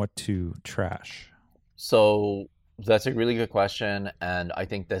keep and what to trash? So that's a really good question, and I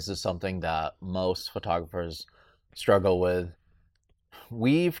think this is something that most photographers struggle with.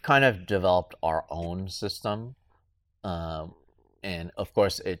 We've kind of developed our own system, and of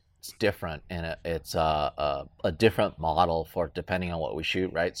course it's different, and it's a different model for depending on what we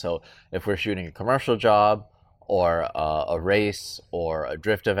shoot, right? So if we're shooting a commercial job, or a race, or a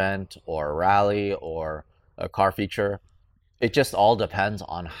drift event, or a rally, or a car feature, it just all depends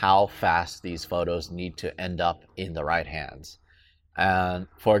on how fast these photos need to end up in the right hands. And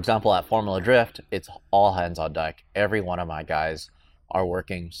for example, at Formula Drift, it's all hands on deck. Every one of my guys are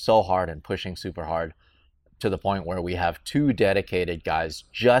working so hard and pushing super hard to the point where we have 2 dedicated guys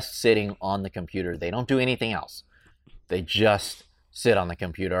just sitting on the computer. They don't do anything else. They just sit on the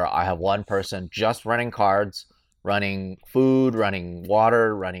computer. I have one person just running cards, running food, running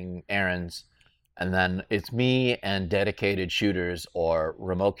water, running errands. And then it's me and dedicated shooters or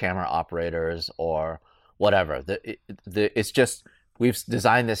remote camera operators or whatever. It's just, we've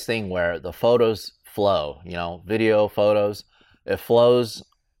designed this thing where the photos flow, video, photos, it flows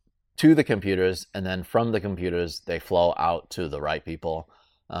to the computers, and then from the computers, they flow out to the right people.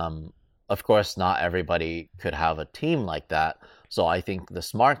 Of course, not everybody could have a team like that. So I think the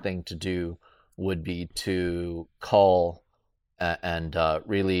smart thing to do would be to cull and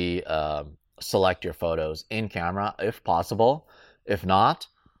really select your photos in camera if possible. If not,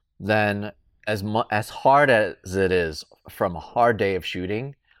 then as hard as it is from a hard day of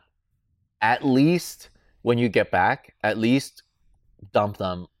shooting, at least when you get back, at least dump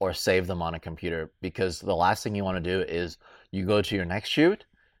them or save them on a computer, because the last thing you want to do is you go to your next shoot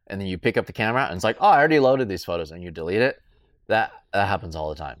and then you pick up the camera and it's like, oh, I already loaded these photos, and you delete it. That happens all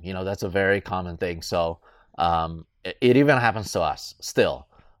the time. That's a very common thing. So it even happens to us still.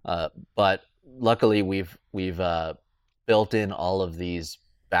 But luckily we've built in all of these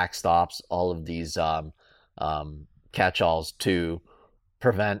backstops, all of these catch-alls to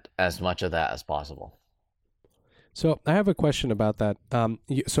prevent as much of that as possible. So I have a question about that.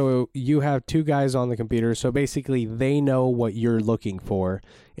 So you have 2 guys on the computer. So basically, they know what you're looking for,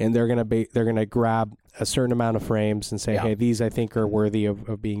 and they're gonna grab a certain amount of frames and say, "Hey, these I think are worthy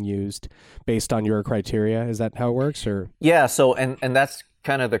of being used based on your criteria." Is that how it works, or? Yeah. So and that's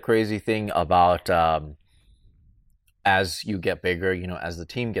kind of the crazy thing about as you get bigger, as the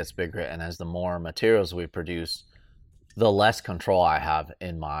team gets bigger, and as the more materials we produce, the less control I have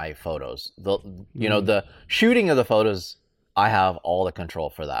in my photos. The shooting of the photos, I have all the control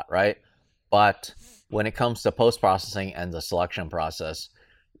for that, right? But when it comes to post-processing and the selection process,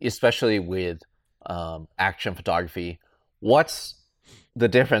 especially with action photography, what's the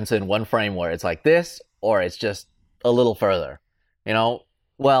difference in one frame where it's like this or it's just a little further?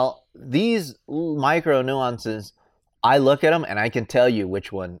 Well, these micro nuances, I look at them and I can tell you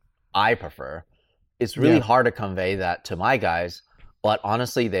which one I prefer. It's really hard to convey that to my guys, but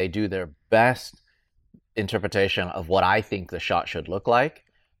honestly, they do their best interpretation of what I think the shot should look like,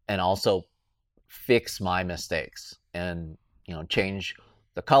 and also fix my mistakes and change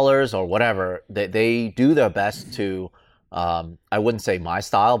the colors or whatever. They do their best to, I wouldn't say my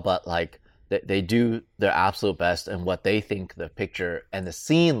style, but like they do their absolute best in what they think the picture and the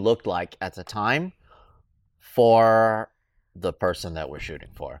scene looked like at the time for the person that we're shooting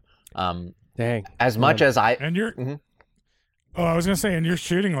for. Dang. As much as I... And you're... Oh, I was gonna say, and you're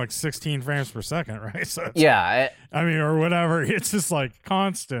shooting like 16 frames per second, right? So it's, Yeah. I mean, or whatever. It's just like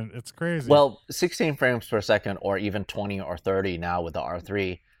constant. It's crazy. Well, 16 frames per second, or even 20 or 30 now with the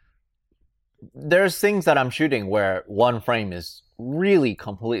R3. There's things that I'm shooting where one frame is really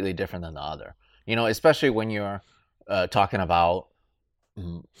completely different than the other. You know, especially when you're talking about,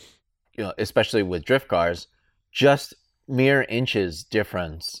 especially with drift cars, just mere inches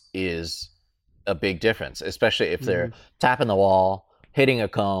difference is a big difference, especially if they're tapping the wall, hitting a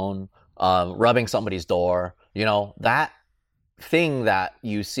cone, rubbing somebody's door. You know, that thing that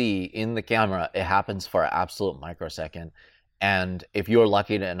you see in the camera, it happens for an absolute microsecond. And if you're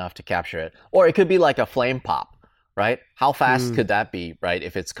lucky enough to capture it, or it could be like a flame pop, right? How fast could that be, right?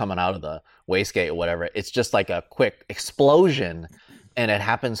 If it's coming out of the wastegate or whatever, it's just like a quick explosion, and it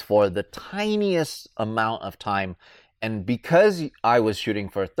happens for the tiniest amount of time. And because I was shooting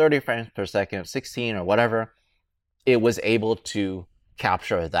for 30 frames per second, 16 or whatever, it was able to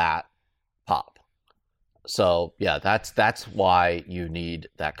capture that pop. So yeah, that's why you need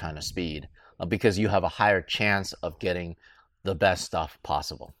that kind of speed, because you have a higher chance of getting the best stuff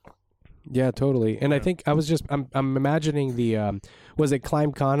possible. Yeah, totally. And I think I'm imagining the was it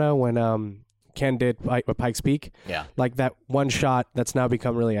Climb Kana when Ken did Pikes Peak? Yeah. Like that one shot that's now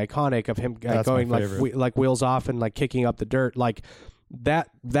become really iconic of him going like wheels off and like kicking up the dirt. Like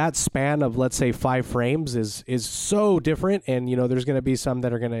that span of, let's say, 5 frames is so different. And, you know, there's going to be some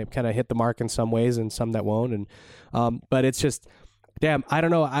that are going to kind of hit the mark in some ways and some that won't. And but it's just, damn, I don't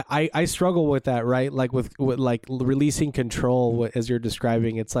know. I struggle with that, right? Like with like releasing control as you're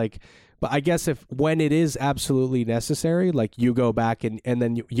describing. It's like, but I guess when it is absolutely necessary, like you go back and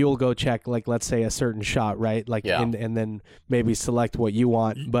then you'll go check, like, let's say a certain shot, right? Like, and then maybe select what you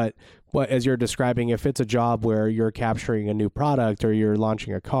want. But as you're describing, if it's a job where you're capturing a new product or you're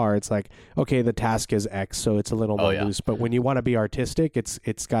launching a car, it's like, okay, the task is X, so it's a little more loose. But when you want to be artistic,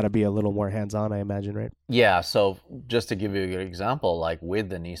 it's got to be a little more hands-on, I imagine, right? Yeah. So just to give you a good example, like with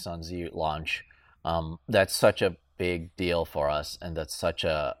the Nissan Z launch, that's such a big deal for us, and that's such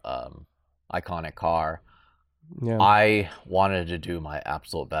a iconic car. Yeah. I wanted to do my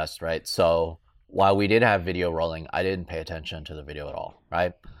absolute best, right? So while we did have video rolling, I didn't pay attention to the video at all,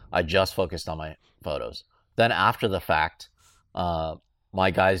 right? I just focused on my photos. Then after the fact,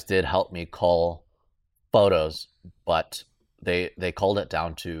 my guys did help me cull photos, but they culled it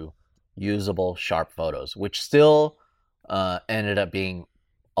down to usable, sharp photos, which still ended up being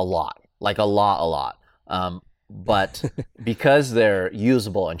a lot. But because they're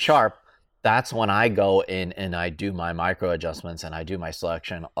usable and sharp, that's when I go in and I do my micro adjustments and I do my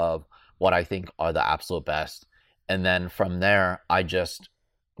selection of what I think are the absolute best. And then from there, I just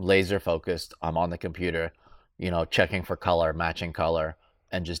laser focused. I'm on the computer, checking for color, matching color,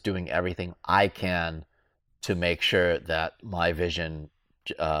 and just doing everything I can to make sure that my vision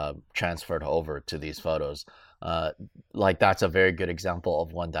transferred over to these photos. Like that's a very good example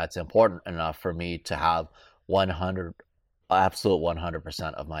of one that's important enough for me to have absolute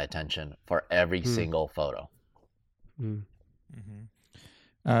 100% of my attention for every single photo.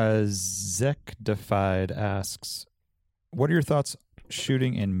 Zekdified asks, what are your thoughts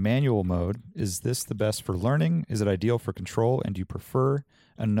shooting in manual mode? Is this the best for learning? Is it ideal for control? And do you prefer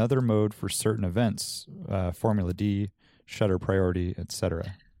another mode for certain events, Formula D, shutter priority,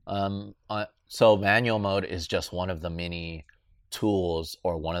 etc.? So manual mode is just one of the many tools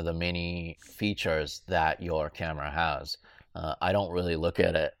or one of the many features that your camera has. I don't really look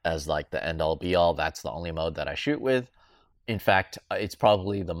at it as like the end all be all. That's the only mode that I shoot with. In fact, it's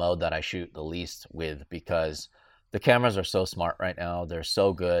probably the mode that I shoot the least with, because the cameras are so smart right now. They're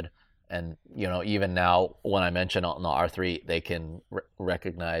so good. And, even now when I mention on the R3, they can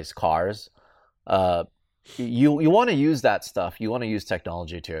recognize cars. You want to use that stuff. You want to use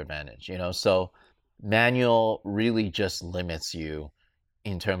technology to your advantage, So manual really just limits you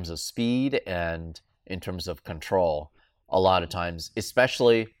in terms of speed and in terms of control. A lot of times,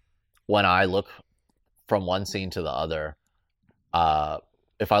 especially when I look from one scene to the other,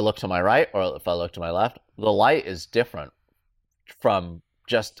 if I look to my right or if I look to my left, the light is different from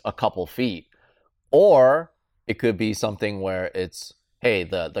just a couple feet. Or it could be something where it's, hey,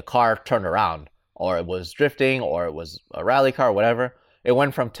 the car turned around, or it was drifting, or it was a rally car, whatever. It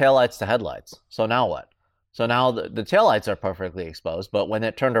went from taillights to headlights. So now what? So now the taillights are perfectly exposed, but when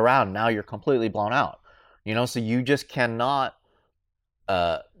it turned around, now you're completely blown out. So you just cannot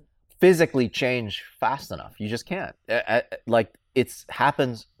physically change fast enough. You just can't. It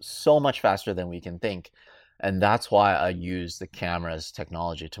happens so much faster than we can think. And that's why I use the camera's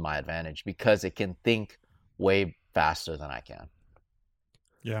technology to my advantage, because it can think way faster than I can.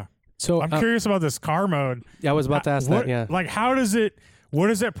 Yeah. So I'm curious about this car mode. Yeah, I was about to ask that. Yeah, like how does it? What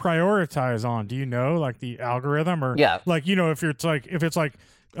does it prioritize on? Do you know, like the algorithm, or like if it's like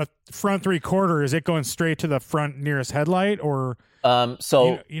a front 3/4, is it going straight to the front nearest headlight, or?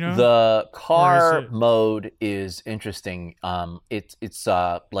 The car mode is interesting. It's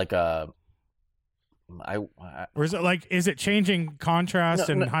like a. Or is it like? Is it changing contrast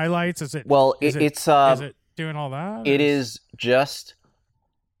and highlights? Is it? Well, is it doing all that? It is just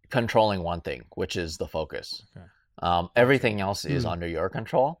controlling one thing, which is the focus. Okay. Everything else is under your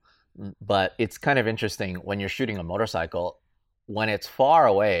control. But it's kind of interesting when you're shooting a motorcycle. When it's far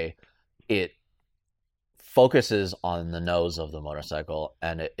away, it focuses on the nose of the motorcycle,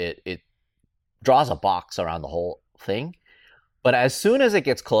 and it draws a box around the whole thing. But as soon as it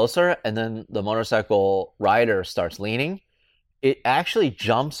gets closer and then the motorcycle rider starts leaning, it actually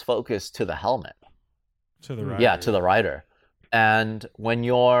jumps focus to the helmet. To the rider. Yeah, to the rider. And when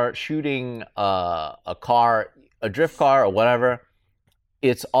you're shooting a car, a drift car or whatever,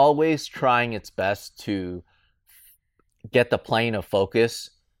 it's always trying its best to get the plane of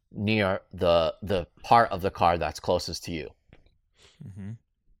focus near the part of the car that's closest to you. Mm-hmm.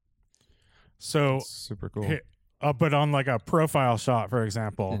 So that's super cool. But on like a profile shot, for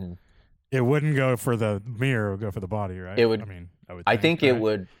example, it wouldn't go for the mirror; it would go for the body, right? It would. I think it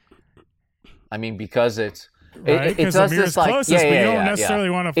would. I mean, because it's it does the mirror's this like closest, but you don't necessarily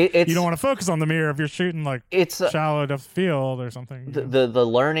want to. You don't want to focus on the mirror if you're shooting like shallow depth field or something. The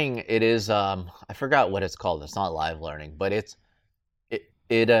learning, it is I forgot what it's called. It's not live learning, but it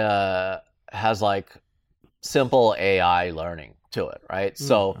has like simple AI learning to it, right?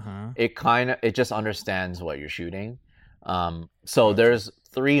 So it just understands what you're shooting. So there's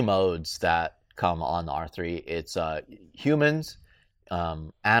 3 modes that come on the R3. It's humans,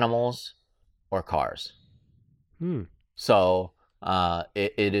 animals, or cars. So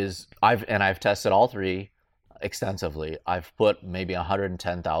it is. I've tested all 3 extensively. I've put maybe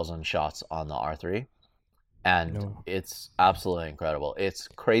 110,000 shots on the R3, and it's absolutely incredible. It's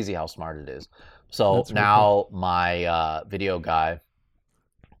crazy how smart it is. So now my video guy,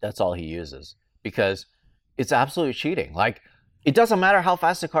 that's all he uses, because it's absolutely cheating. Like, it doesn't matter how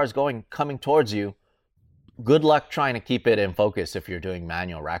fast the car is coming towards you. Good luck trying to keep it in focus if you're doing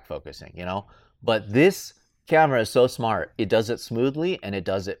manual rack focusing, But this camera is so smart. It does it smoothly, and it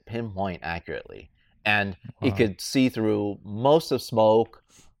does it pinpoint accurately. And it could see through most of smoke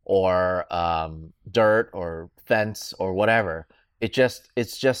or dirt or fence or whatever. It's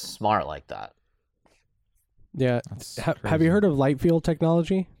just smart like that. Yeah. Have you heard of light field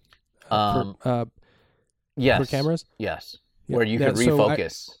technology? Yes. For cameras? Yes. Where you could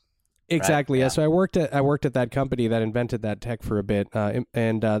refocus. Exactly. Right? Yeah. So I worked at that company that invented that tech for a bit,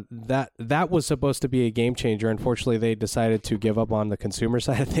 and that was supposed to be a game changer. Unfortunately, they decided to give up on the consumer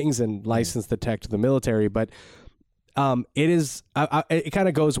side of things and license the tech to the military. But it is it kind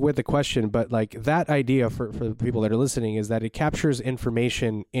of goes with the question. But like, that idea for the people that are listening is that it captures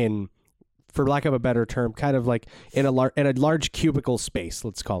information in, for lack of a better term, kind of like in a large cubicle space,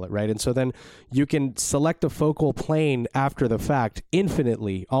 let's call it, right? And so then you can select the focal plane after the fact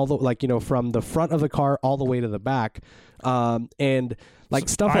infinitely, from the front of the car all the way to the back, and like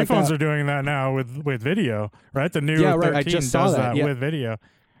stuff like that. iPhones are doing that now with video, right? The new 13 does that with video.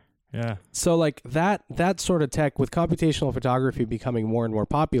 Yeah. So like that sort of tech with computational photography becoming more and more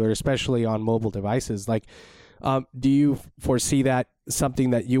popular, especially on mobile devices, like, do you foresee that something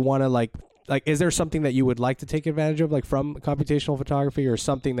that you want to like, is there something that you would like to take advantage of, like from computational photography, or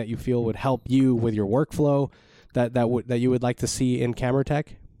something that you feel would help you with your workflow that you would like to see in camera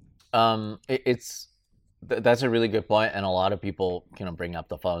tech? That's a really good point, and a lot of people bring up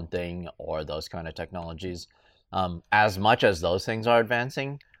the phone thing or those kind of technologies. As much as those things are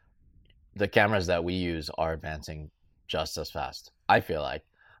advancing, the cameras that we use are advancing just as fast, I feel like,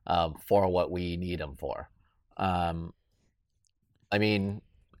 for what we need them for. I mean,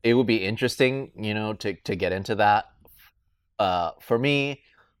 it would be interesting, to get into that. For me,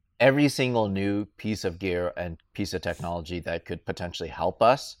 every single new piece of gear and piece of technology that could potentially help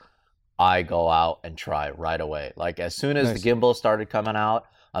us, I go out and try right away. Like, as soon as the gimbal started coming out,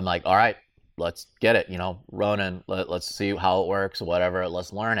 I'm like, all right, let's get it. Ronin, let's see how it works, whatever.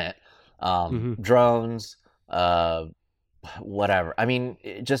 Let's learn it. Drones, whatever. I mean,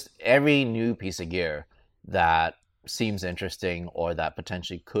 just every new piece of gear that seems interesting or that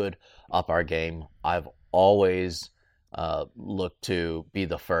potentially could up our game, I've always looked to be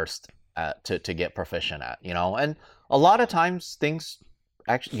the first to get proficient at, and a lot of times things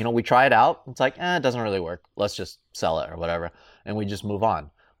actually, we try it out, it's like, it doesn't really work, let's just sell it or whatever, and we just move on.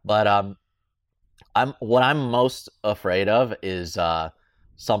 But what I'm most afraid of is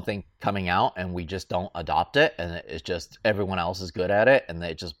something coming out, and we just don't adopt it, and it's just everyone else is good at it, and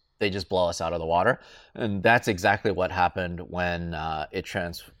they just blow us out of the water. And that's exactly what happened when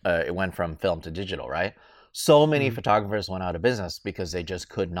it went from film to digital, right? So many photographers went out of business because they just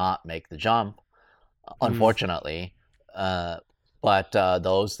could not make the jump, unfortunately. But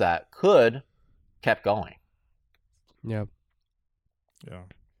those that could kept going. Yeah. Yeah,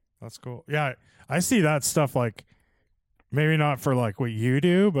 that's cool. Yeah, I see that stuff, like, maybe not for like what you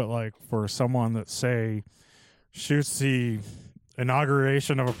do, but like for someone that, say, shoots the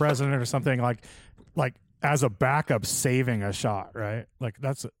inauguration of a president or something, like as a backup, saving a shot, right? Like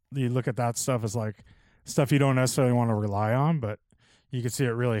you look at that stuff as like stuff you don't necessarily want to rely on, but you can see it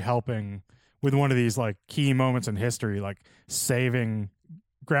really helping with one of these like key moments in history, like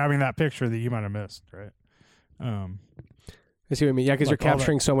grabbing that picture that you might have missed, right? I see what I mean. Yeah, because like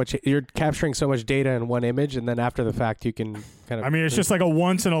you're capturing so much data in one image, and then after the fact, you can kind of. I mean, it's just like a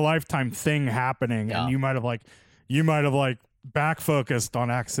once in a lifetime thing happening, and you might have like back focused on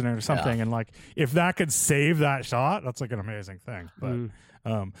accident or something, and like if that could save that shot, that's like an amazing thing.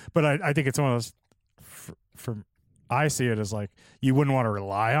 But I think it's one of those. From I see it as like you wouldn't want to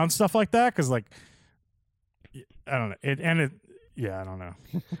rely on stuff like that because like I don't know I don't know.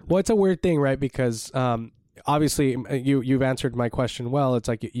 Well, it's a weird thing, right? Because obviously you've answered my question well. It's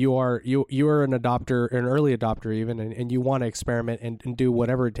like you are an adopter, an early adopter even, and you want to experiment and do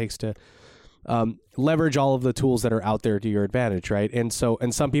whatever it takes to leverage all of the tools that are out there to your advantage, right? And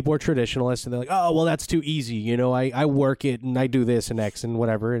some people are traditionalists and they're like, oh, well, that's too easy. You know, I work it and I do this and X and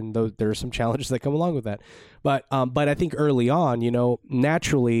whatever. And there are some challenges that come along with that. But I think early on, you know,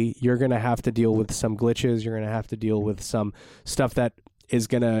 naturally you're going to have to deal with some glitches. You're going to have to deal with some stuff that is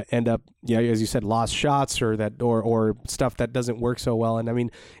going to end up, you know, as you said, lost shots or stuff that doesn't work so well. And I mean,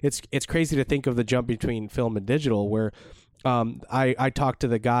 it's crazy to think of the jump between film and digital where I talked to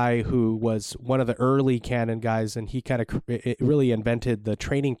the guy who was one of the early Canon guys, and he kind of really invented the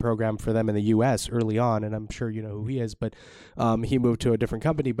training program for them in the U.S. early on, and I'm sure you know who he is, but he moved to a different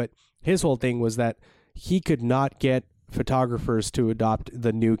company. But his whole thing was that he could not get photographers to adopt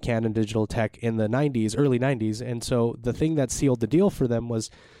the new Canon digital tech in the 90s, early 90s, and so the thing that sealed the deal for them was,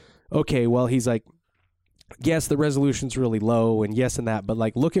 okay, well, he's like, yes, the resolution's really low, and yes and that, but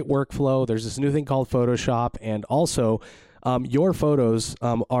like look at workflow. There's this new thing called Photoshop, and also your photos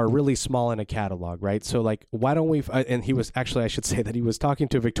are really small in a catalog, right? So like, why don't we? And he was actually, I should say that he was talking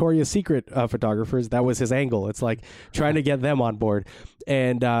to Victoria's Secret photographers. That was his angle. It's like trying to get them on board,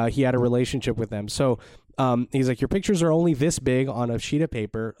 and he had a relationship with them. So he's like, your pictures are only this big on a sheet of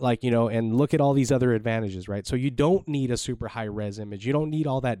paper, like, you know, and look at all these other advantages, right? So you don't need a super high res image. You don't need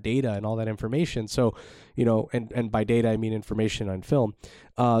all that data and all that information. So, you know, and by data, I mean information on film.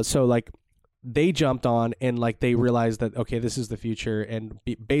 So like, they jumped on and like they realized that, okay, this is the future, and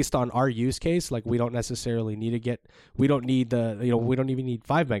based on our use case, like we don't necessarily need we don't even need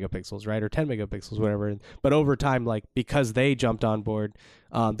 5 megapixels, right, or 10 megapixels, whatever. But over time, like because they jumped on board,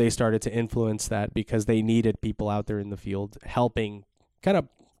 they started to influence that because they needed people out there in the field helping kind of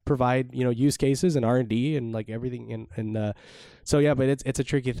provide, you know, use cases and R&D and like everything. And so yeah, but it's a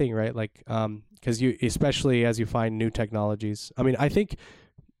tricky thing, right? Like because you, especially as you find new technologies, I mean, I think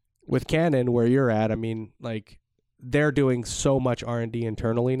with Canon, where you're at, I mean, like they're doing so much R&D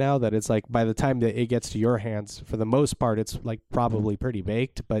internally now that it's like by the time that it gets to your hands, for the most part, it's like probably pretty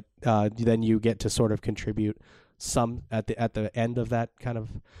baked. But then you get to sort of contribute some at the end of that kind of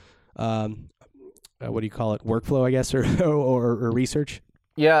what do you call it, workflow, I guess, or research.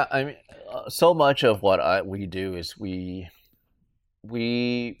 Yeah, I mean, so much of what we do is we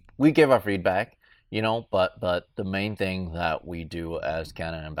give our feedback. You know, but the main thing that we do as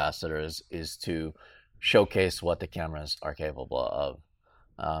Canon ambassadors is to showcase what the cameras are capable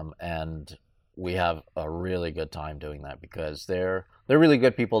of, and we have a really good time doing that because they're really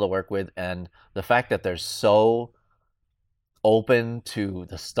good people to work with, and the fact that they're so open to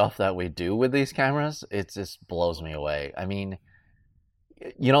the stuff that we do with these cameras, it just blows me away. I mean,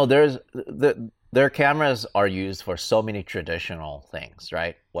 you know, their cameras are used for so many traditional things,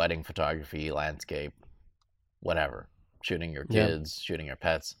 right? Wedding photography, landscape, whatever, shooting your kids, shooting your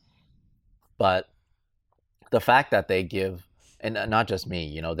pets. But the fact that they give, and not just me,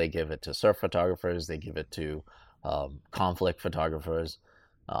 you know, they give it to surf photographers, they give it to conflict photographers,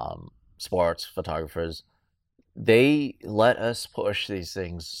 sports photographers. They let us push these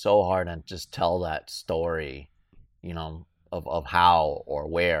things so hard and just tell that story, you know, of how or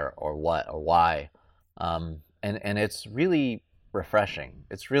where or what or why, and it's really refreshing.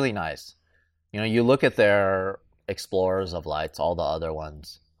 It's really nice. You know, you look at their Explorers of Lights, all the other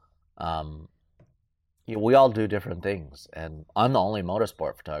ones. You we all do different things, and I'm the only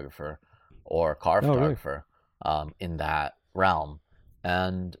motorsport photographer or car photographer in that realm,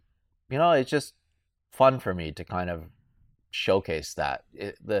 and it's just fun for me to kind of showcase that.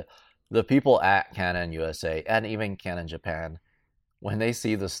 The people at Canon USA and even Canon Japan, when they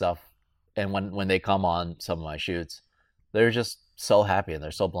see the stuff and when they come on some of my shoots, they're just so happy and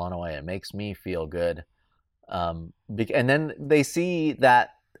they're so blown away. It makes me feel good. And then they see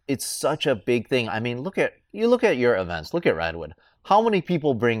that it's such a big thing. I mean, look at your events. Look at Redwood. How many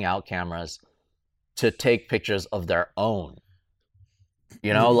people bring out cameras to take pictures of their own?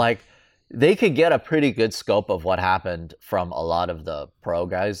 Like they could get a pretty good scope of what happened from a lot of the pro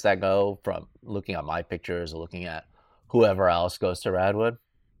guys that go, from looking at my pictures or looking at whoever else goes to Redwood.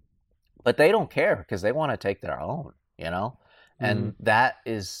 But they don't care because they want to take their own, and that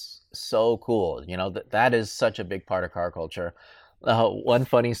is so cool. That is such a big part of car culture. One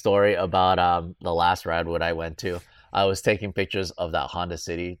funny story about the last Redwood I went to, I was taking pictures of that Honda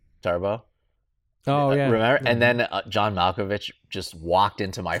City Turbo. Oh, yeah. Remember? And then John Malkovich just walked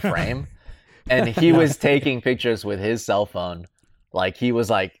into my frame, and he was taking pictures with his cell phone. Like, he was,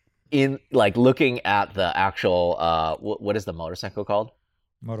 looking at the actual, what is the motorcycle called?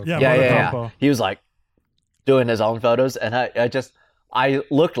 Yeah. He was, doing his own photos, and I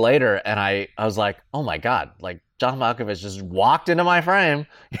looked later, and I was like, oh, my God, John Malkovich just walked into my frame.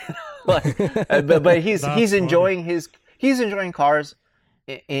 But he's enjoying he's enjoying cars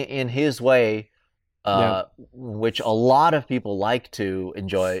in his way, which a lot of people like to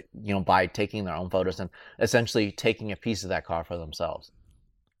enjoy, by taking their own photos and essentially taking a piece of that car for themselves.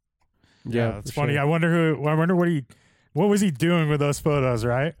 Yeah, it's funny. Sure. I wonder what was he doing with those photos,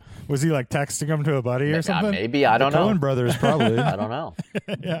 right? Was he texting them to a buddy or something? Maybe, I don't know. Coen brothers, probably. I don't know.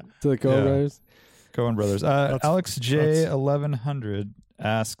 Yeah. To the Coen brothers? Coen brothers. Alex J. 1100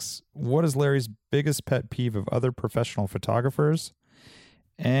 asks, what is Larry's biggest pet peeve of other professional photographers?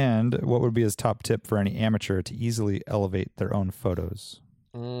 And what would be his top tip for any amateur to easily elevate their own photos?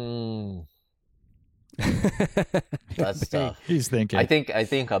 That's tough. He's thinking. I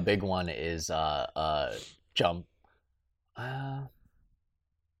think a big one is jump. I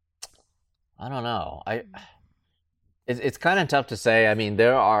don't know. It's kind of tough to say. I mean,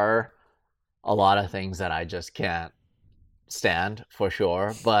 there are a lot of things that I just can't stand for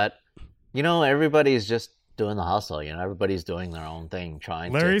sure. But everybody's just doing the hustle. Everybody's doing their own thing.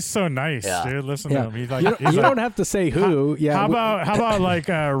 Larry's so nice, dude. Listen to him. He's you don't have to say who. How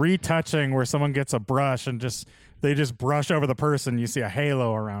about retouching where someone gets a brush and they just brush over the person? You see a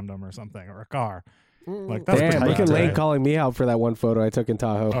halo around them or something, or a car. That's damn, look at Lane calling me out for that one photo I took in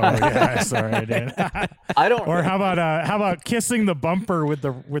Tahoe. Oh yeah, sorry, I did. I don't. Or how about kissing the bumper with the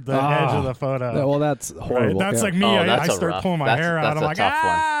edge of the photo? Well, that's horrible. Right? That's like me. I start pulling my hair out. I'm like,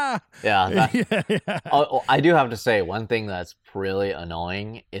 one. Yeah. I do have to say, one thing that's really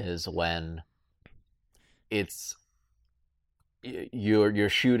annoying is when it's you're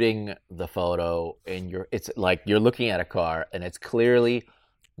shooting the photo and it's like you're looking at a car and it's clearly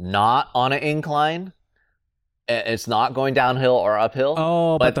not on an incline. It's not going downhill or uphill.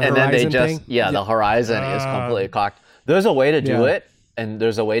 Oh, but the and horizon then they just thing? The horizon is completely cocked. There's a way to do it, and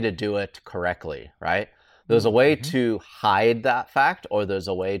there's a way to do it correctly, right? There's a way to hide that fact, or there's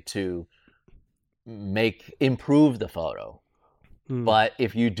a way to improve the photo. But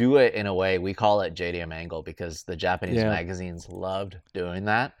if you do it in a way, we call it JDM angle because the Japanese magazines loved doing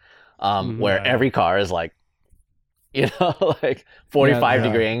that, where every car is like 45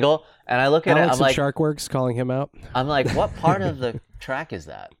 degree angle. And I look at Alex it, I'm like, Sharkworks calling him out. I'm like, what part of the track is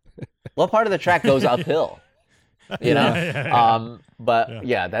that? What part of the track goes uphill? That's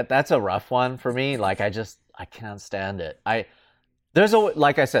a rough one for me. Like, I can't stand it. Like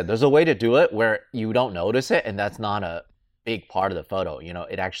I said, there's a way to do it where you don't notice it, and that's not a big part of the photo.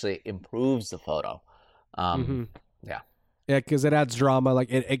 It actually improves the photo. Yeah, because it adds drama,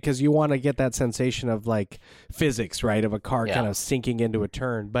 because you want to get that sensation of physics, right, of a car kind of sinking into a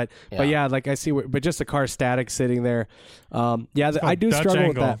turn. But like I see, but just a car static sitting there. I do struggle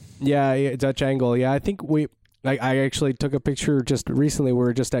with that. Yeah, Dutch angle. Yeah, I think I actually took a picture just recently. We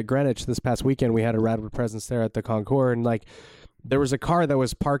were just at Greenwich this past weekend. We had a Radwood presence there at the Concours, and there was a car that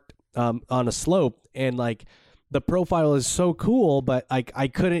was parked on a slope, and the profile is so cool, but I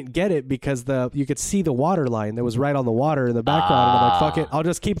couldn't get it because you could see the water line that was right on the water in the background. And I'm like, fuck it, I'll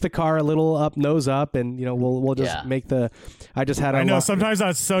just keep the car a little up, nose up, and we'll just make the. I just had. I know sometimes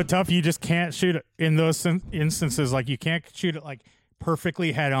that's so tough. You just can't shoot it in those instances. You can't shoot it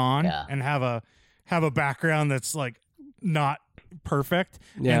perfectly head on and have a background that's not perfect.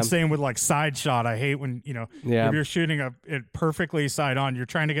 Yeah. And same with side shot. I hate when if you're shooting it perfectly side on, you're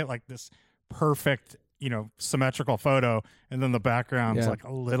trying to get this perfect symmetrical photo, and then the background's like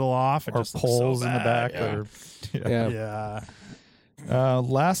a little off, and or just poles so in the back.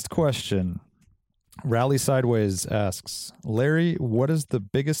 Last question. Rally Sideways asks, Larry, what is the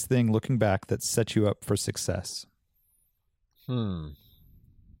biggest thing looking back that set you up for success?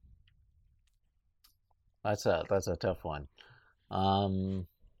 That's a tough one.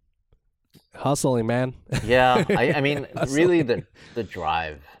 Hustling, man. Yeah, I mean, really the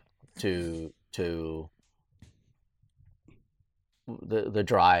drive to the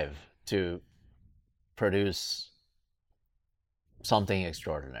drive to produce something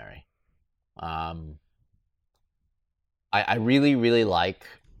extraordinary. I really, really like,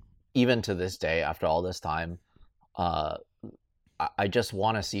 even to this day, after all this time, I just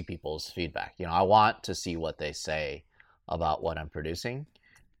want to see people's feedback. I want to see what they say about what I'm producing,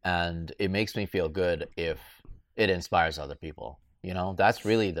 and it makes me feel good if it inspires other people. That's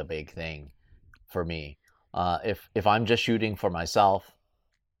really the big thing for me. If I'm just shooting for myself,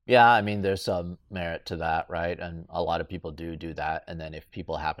 yeah, I mean, there's some merit to that, right? And a lot of people do that, and then if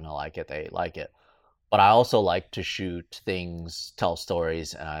people happen to like it, they like it. But I also like to shoot things, tell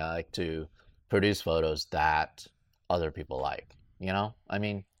stories, and I like to produce photos that other people like. I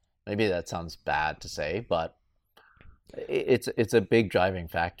mean, maybe that sounds bad to say, but it's a big driving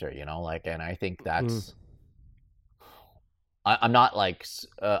factor. And I think that's. I'm not like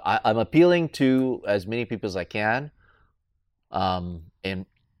I'm appealing to as many people as I can,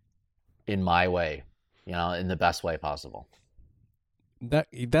 in my way, in the best way possible.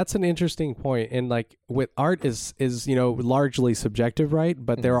 That's an interesting point. And like with art is largely subjective, right?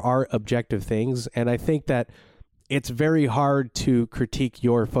 But there are objective things, and I think that it's very hard to critique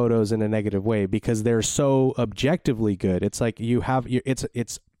your photos in a negative way because they're so objectively good. It's like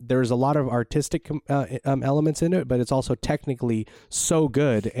there's a lot of artistic elements in it, but it's also technically so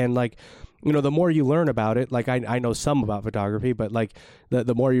good. And like, the more you learn about it, like I know some about photography, but like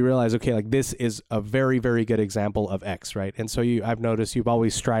the more you realize, okay, like this is a very, very good example of X, right? And so I've noticed you've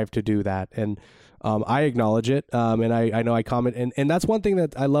always strived to do that. And I acknowledge it. And I know I comment. And that's one thing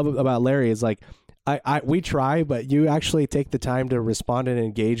that I love about Larry is like, we try, but you actually take the time to respond and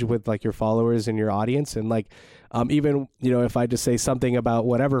engage with like your followers and your audience. And like, even, if I just say something about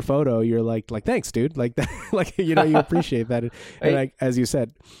whatever photo, you're like, thanks, dude. Like that, like, you appreciate that. And like, as you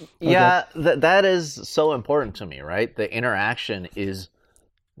said. Okay. Yeah, that is so important to me, right? The interaction is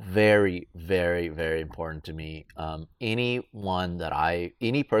very, very, very important to me. Any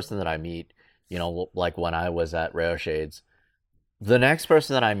person that I meet, like when I was at Rare Shades, the next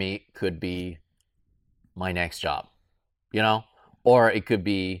person that I meet could be my next job, or it could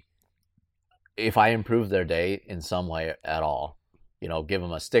be if I improve their day in some way at all, give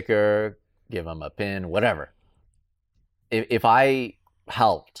them a sticker, give them a pin, whatever. If I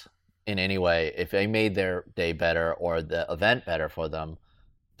helped in any way, if I made their day better or the event better for them,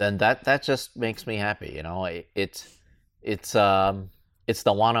 then that just makes me happy. It's the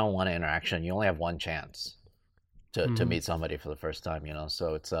one-on-one interaction. You only have one chance to meet somebody for the first time,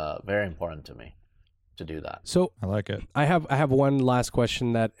 so it's very important to me to do that. So I like it. I have one last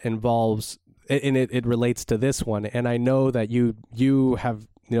question that involves, and it relates to this one. And I know that you have,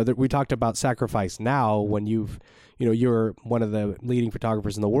 we talked about Sacrifice Now when you're one of the leading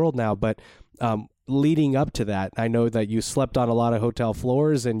photographers in the world now, but leading up to that, I know that you slept on a lot of hotel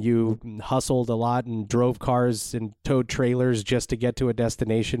floors and you hustled a lot and drove cars and towed trailers just to get to a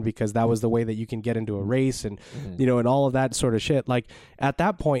destination because that was the way that you can get into a race and, and all of that sort of shit. Like at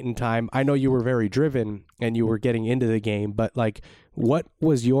that point in time, I know you were very driven and you were getting into the game, but like, what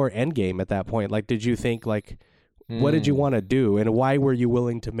was your end game at that point? Like, did you think like, what did you want to do? And why were you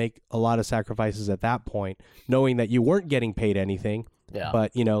willing to make a lot of sacrifices at that point, knowing that you weren't getting paid anything? Yeah.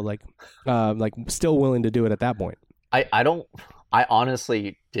 But like still willing to do it at that point. I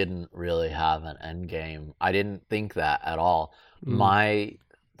honestly didn't really have an end game. I didn't think that at all. My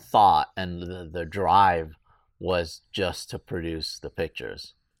thought and the drive was just to produce the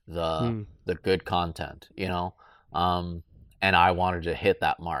pictures, the good content, and I wanted to hit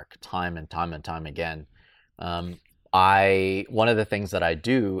that mark time and time and time again. One of the things that I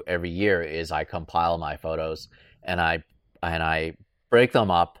do every year is I compile my photos and I break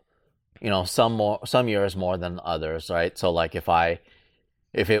them up, some years more than others, right? So like if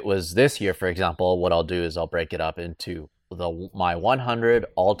it was this year, for example, what I'll do is I'll break it up into my 100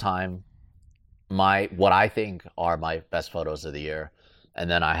 all-time, what I think are my best photos of the year, and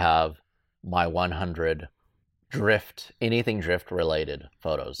then I have my 100 anything drift related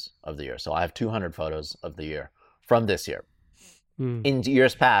photos of the year. So I have 200 photos of the year from this year. In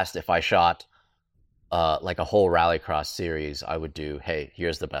years past, if I shot like a whole rallycross series, I would do, hey,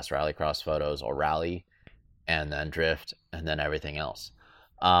 here's the best rallycross photos or rally and then drift, and then everything else.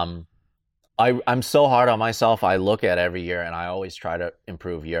 I'm so hard on myself. I look at every year and I always try to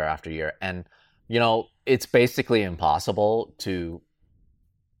improve year after year. And, it's basically impossible to,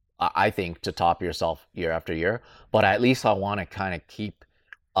 I think, to top yourself year after year. But at least I want to kind of keep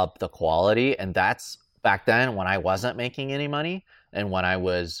up the quality. And that's back then when I wasn't making any money and when I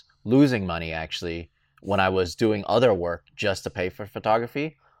was losing money, actually, when I was doing other work just to pay for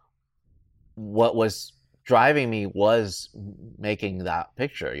photography. What was driving me was making that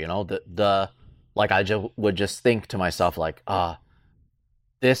picture, like I would just think to myself like,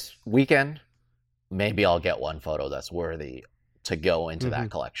 this weekend, maybe I'll get one photo that's worthy to go into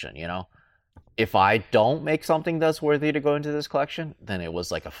that collection, If I don't make something that's worthy to go into this collection, then it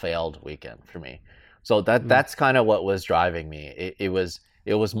was like a failed weekend for me. So that's kind of what was driving me. It was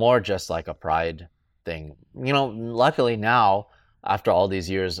more just like a pride thing. Luckily now, after all these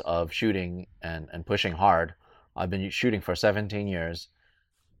years of shooting and pushing hard, I've been shooting for 17 years.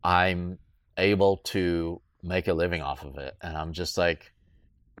 I'm able to make a living off of it. And I'm just like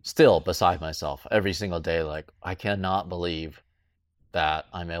still beside myself every single day. Like, I cannot believe that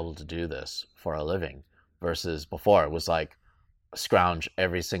I'm able to do this for a living versus before it was like scrounge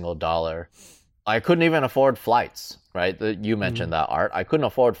every single dollar. I couldn't even afford flights, right? You mentioned that, Art. I couldn't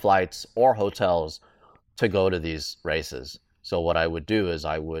afford flights or hotels to go to these races. So what I would do is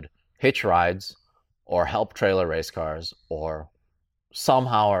I would hitch rides or help trailer race cars, or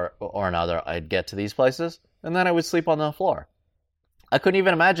somehow or another I'd get to these places, and then I would sleep on the floor. I couldn't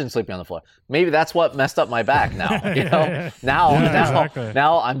even imagine sleeping on the floor. Maybe that's what messed up my back now.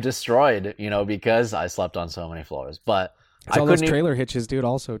 Now I'm destroyed, because I slept on so many floors. But it's all those trailer hitches, dude.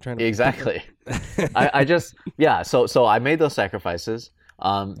 Also trying to exactly. So I made those sacrifices.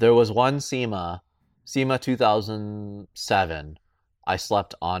 There was one SEMA 2007. I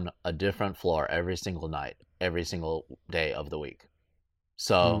slept on a different floor every single night, every single day of the week.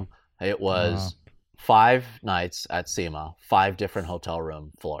 So it was 5 nights at SEMA, 5 different hotel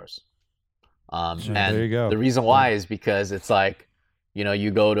room floors. And there you go. The reason why is because it's like,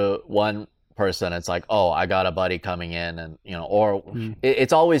 you go to one person, it's like, oh, I got a buddy coming in, and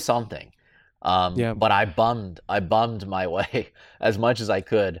it's always something. But I bummed my way as much as I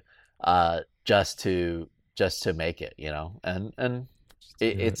could, just to make it, and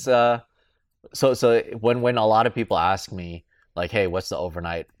it's so when a lot of people ask me like, hey, what's the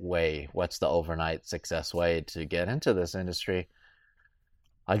overnight way? What's the overnight success way to get into this industry?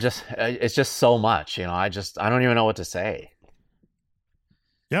 It's just so much, I don't even know what to say.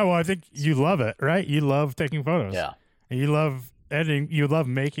 Yeah, well, I think you love it, right? You love taking photos. Yeah. And you love editing. You love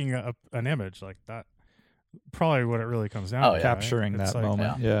making an image like that. Probably what it really comes down to. Yeah. Capturing that like,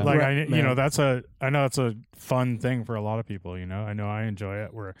 moment. Yeah. Like, I know it's a fun thing for a lot of people, I know I enjoy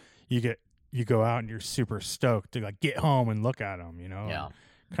it where you go out and you're super stoked to like get home and look at them,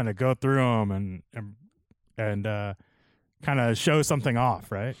 kind of go through them and kind of show something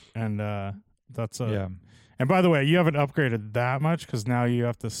off. Right. And that's And by the way, you haven't upgraded that much because now you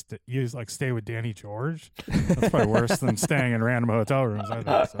have to stay with Danny George. That's probably worse than staying in random hotel rooms. I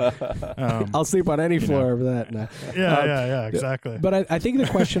think. So, I'll sleep on any floor over that. No. Yeah, exactly. But I think the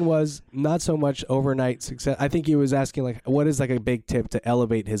question was not so much overnight success. I think he was asking like, what is like a big tip to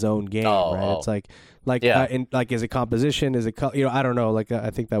elevate his own game? Right? It's is it composition? Is it I don't know. Like I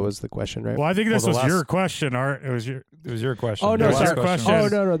think that was the question, right? Well, I think this was your question, Art. It was your question. Oh no, your sorry. question. Oh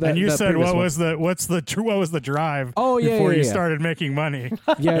no. And you said what was the drive? Oh yeah, before you yeah. started making money.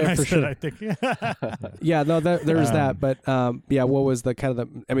 Yeah, for sure. I think. Yeah, no, there was that, but what was the kind of the?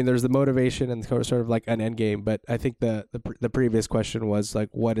 I mean, there's the motivation and sort of like an end game, but I think the previous question was like,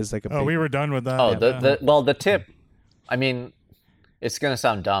 what is like a? We were done with that. Oh, the tip. I mean, it's gonna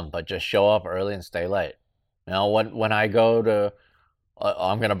sound dumb, but just show up early and stay late. When I go to,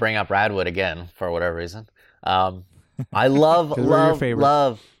 I'm gonna bring up Radwood again for whatever reason. I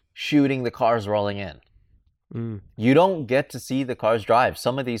love shooting the cars rolling in. You don't get to see the cars drive.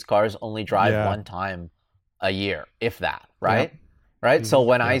 Some of these cars only drive one time a year, if that, right? Yep. Right? Mm-hmm. So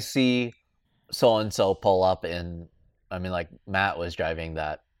when I see so-and-so pull up in, I mean, like Matt was driving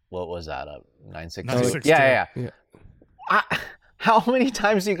that, what was that, a 962? Yeah. How many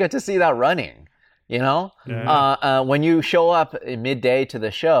times do you get to see that running? When you show up in midday to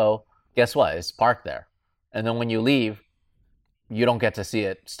the show, guess what? It's parked there. And then when you leave, you don't get to see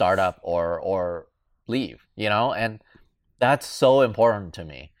it start up or leave, and that's so important to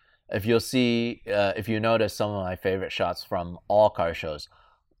me. If you notice some of my favorite shots from all car shows,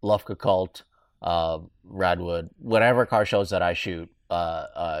 Lufka Cult, Radwood, whatever car shows that I shoot,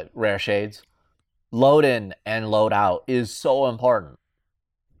 Rare Shades, load in and load out is so important.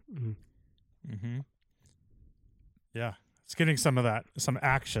 Mm-hmm. Yeah, it's getting some of that, some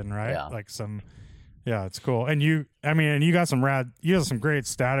action, right? Yeah. Like some, yeah, it's cool. And you got some great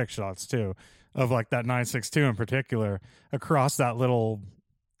static shots too, of like that 962 in particular across that little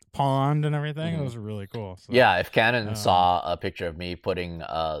pond and everything. It was really cool. So, Yeah, if Canon saw a picture of me putting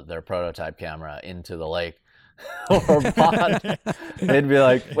their prototype camera into the lake or pond, they'd be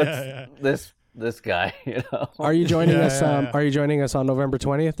like, "What's this guy?" You know. Are you joining us? Are you joining us on November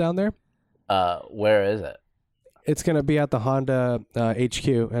 20th down there? Where is it? It's going to be at the Honda HQ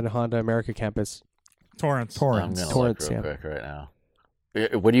and Honda America campus. Torrance. I'm gonna look real quick right now.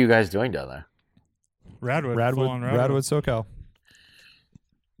 What are you guys doing down there? Radwood SoCal.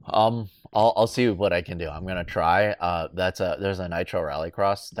 I'll see what I can do. I'm gonna try. There's a Nitro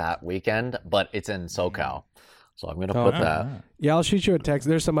Rallycross that weekend, but it's in SoCal, so I'm gonna put that. Yeah, I'll shoot you a text.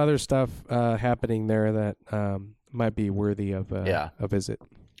 There's some other stuff happening there that might be worthy of a visit.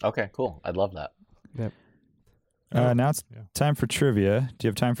 Okay, cool. I'd love that. Yep. Now it's time for trivia. Do you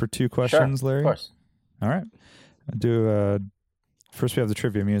have time for 2 questions, Sure, Larry? Of course. All right. First, we have the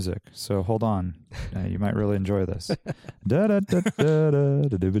trivia music, so hold on. You might really enjoy this.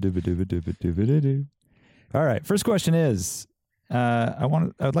 All right. First question is,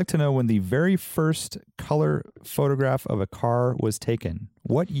 I'd like to know when the very first color photograph of a car was taken.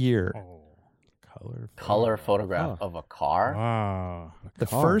 What year? Color photograph of a car. Wow. The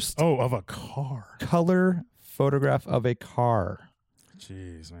first of a car. color photograph of a car.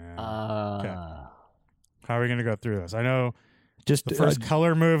 Jeez, man. Okay. How are we going to go through this? I know Just the first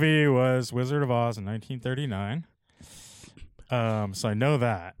color movie was Wizard of Oz in 1939. So I know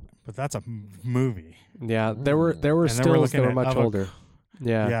that, but that's a movie. Yeah, there were stills that were much older.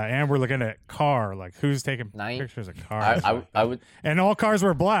 Yeah, and we're looking at car, like who's taking pictures of cars. I would. And all cars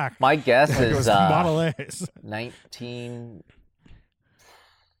were black. My guess like is Model A's. 19.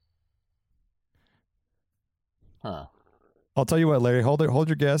 Huh. I'll tell you what, Larry. Hold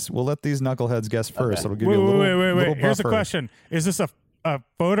your guess. We'll let these knuckleheads guess first. Okay. It'll give you a little. Wait. Here's a buffer. question: is this a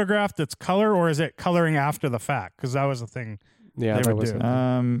photograph that's color, or is it coloring after the fact? Because that was the thing. Yeah, they would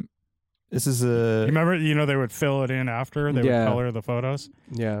do. This is a. You remember, they would fill it in after they would color the photos.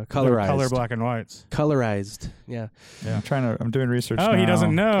 Yeah, colorized, color black and whites. Colorized. Yeah. I'm doing research. Oh, now. he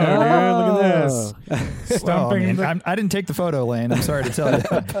doesn't know. Dude, look at this. Stumping. I didn't take the photo, Lane. I'm sorry to tell you.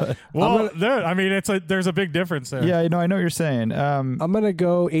 But. Well, there's a big difference there. Yeah, I know what you're saying. I'm gonna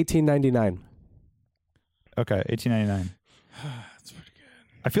go 1899. Okay, 1899. That's pretty good.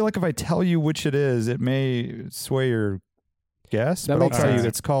 I feel like if I tell you which it is, it may sway your guess. That but I'll makes tell you,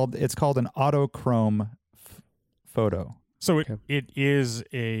 sense. it's called an autochrome photo. So it is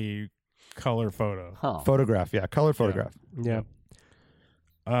a color photo. Huh. Photograph, color photograph. Yeah.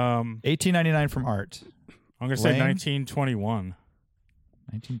 1899 from Art. I'm gonna say Lane? 1921.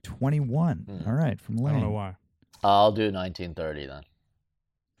 1921. All right, from Lane. I don't know why. I'll do 1930 then.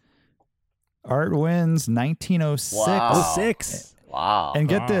 Art wins 1906. Wow. 06. Wow. And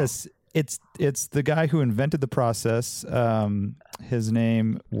get this, it's the guy who invented the process. His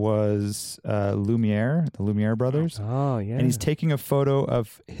name was Lumiere, the Lumiere brothers. Oh, yeah. And he's taking a photo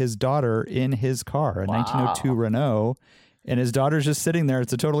of his daughter in his car, a 1902 Renault. And his daughter's just sitting there.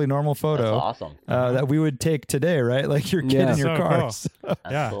 It's a totally normal photo. That's awesome. That we would take today, right? Like your kid in your So car. cool. So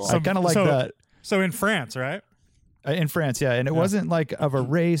Yeah. cool. I kind of like that. So in France, right? In France, yeah. And it wasn't like of a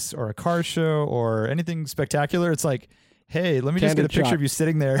race or a car show or anything spectacular. It's like, hey, let me just get a Candid picture shot. of you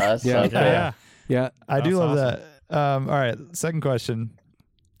sitting there. That's so cool. Yeah. I do That's love awesome. that. All right, second question.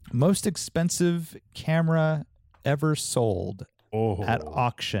 Most expensive camera ever sold at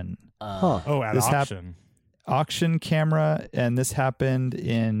auction. At This auction. Auction camera, and this happened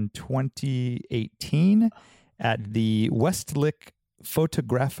in 2018 at the Westlick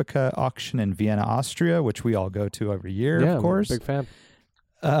Photographica auction in Vienna, Austria, which we all go to every year, Yeah, of course. big fan.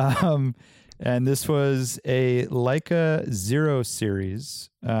 And this was a Leica Zero series.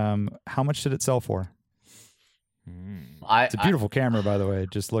 How much did it sell for? It's a beautiful camera, by the way.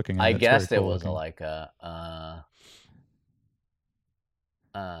 Just looking at it. I It's guessed very it cool was looking. like a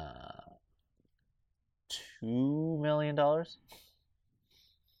 $2 million.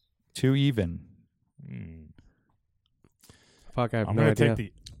 Too even. Fuck, I have I'm no gonna idea.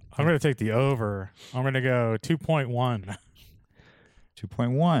 I'm gonna take the over. I'm gonna go 2.1.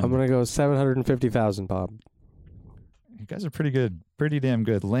 2.1. I'm going to go 750,000, Bob. You guys are pretty good. Pretty damn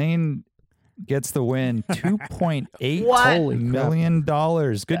good. Lane gets the win. $2.8 What? million.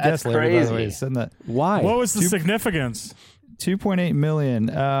 Good That's guess, Larry, by the way. crazy. Send that. Why? What was the significance? 2.8 million.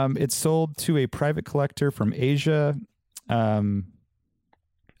 It's sold to a private collector from Asia. I'm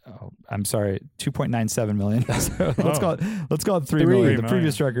sorry, 2.97 million. So let's call it 3 million. The million.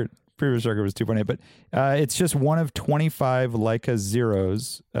 previous previous record was 2.8, but it's just one of 25 Leica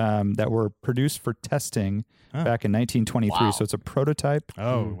Zeros that were produced for testing back in 1923. Wow. So it's a prototype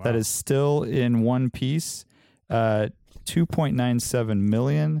wow. that is still in one piece, 2.97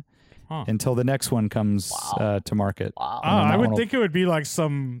 million until the next one comes to market. Wow. I would think it would be like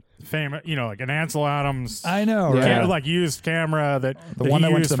some famous, like an Ansel Adams. I know, Yeah. right? Like used camera that The that one he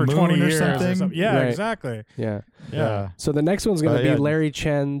that went used to the for moon 20 or years something? Yeah, Right. exactly. Yeah. Yeah. So the next one's going to be yeah. Larry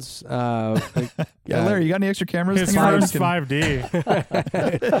Chen's. Yeah, Larry, you got any extra cameras? His hanging around? first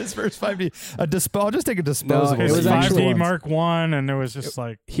 5D. His first 5D. I'll just take a disposable. it His was that you use actually- 5D once. Mark 1, and it was just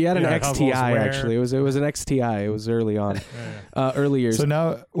like He had an it has all XTI those wear. actually. It was an XTI. It was early on, early years. So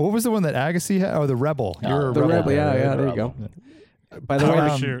now, what was the one that Agassi had? Oh, the Rebel. You're a the Rebel. Rebel, guy, yeah, right? there you go. By the Power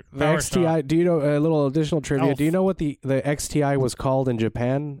way, shoot. the Power XTI. shot. Do you know a little additional trivia? Elf. Do you know what the XTI was called in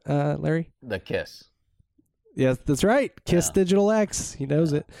Japan, Larry? The Kiss. Yes, that's right. Kiss Yeah. Digital X. He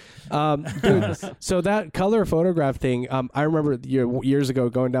knows it. Dude, so that color photograph thing, I remember years ago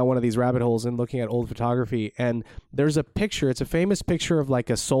going down one of these rabbit holes and looking at old photography, and there's a picture. It's a famous picture of like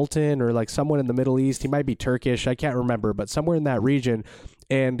a sultan or like someone in the Middle East. He might be Turkish. I can't remember, but somewhere in that region.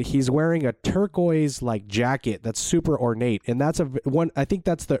 And he's wearing a turquoise like jacket that's super ornate, and that's I think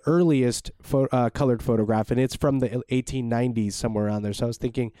that's the earliest colored photograph, and it's from the 1890s somewhere around there. So I was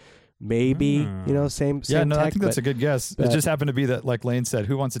thinking, maybe same. Yeah, no, tech, I think that's a good guess. but- It just happened to be that, like Lane said,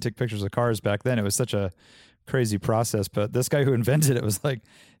 who wants to take pictures of cars back then? It was such a crazy process. But this guy who invented it was like,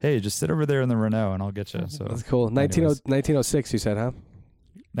 hey, just sit over there in the Renault and I'll get you. So That's cool. anyways. 1906, you said, huh?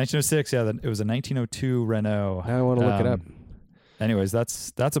 1906, yeah, it was a 1902 Renault. I want to look it up. Anyways,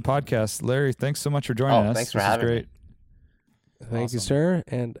 that's a podcast. Larry, thanks so much for joining us. Thanks for This is having great. me. Thank you, sir.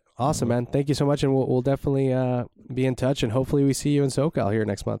 And awesome, man. Thank you so much. And we'll definitely be in touch. And hopefully we see you in SoCal here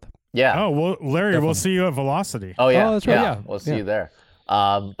next month. Yeah. Oh, well, Larry, Definitely. we'll see you at Velocity. Oh yeah. Oh, that's right. Yeah. Yeah. We'll see Yeah. you there.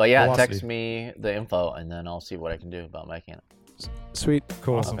 But yeah, Velocity. text me the info and then I'll see what I can do about making it. Sweet.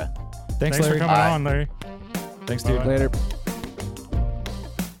 Cool. Okay. Thanks, Thanks Larry. for coming Bye. on, Larry. Thanks, dude. Bye-bye. Later.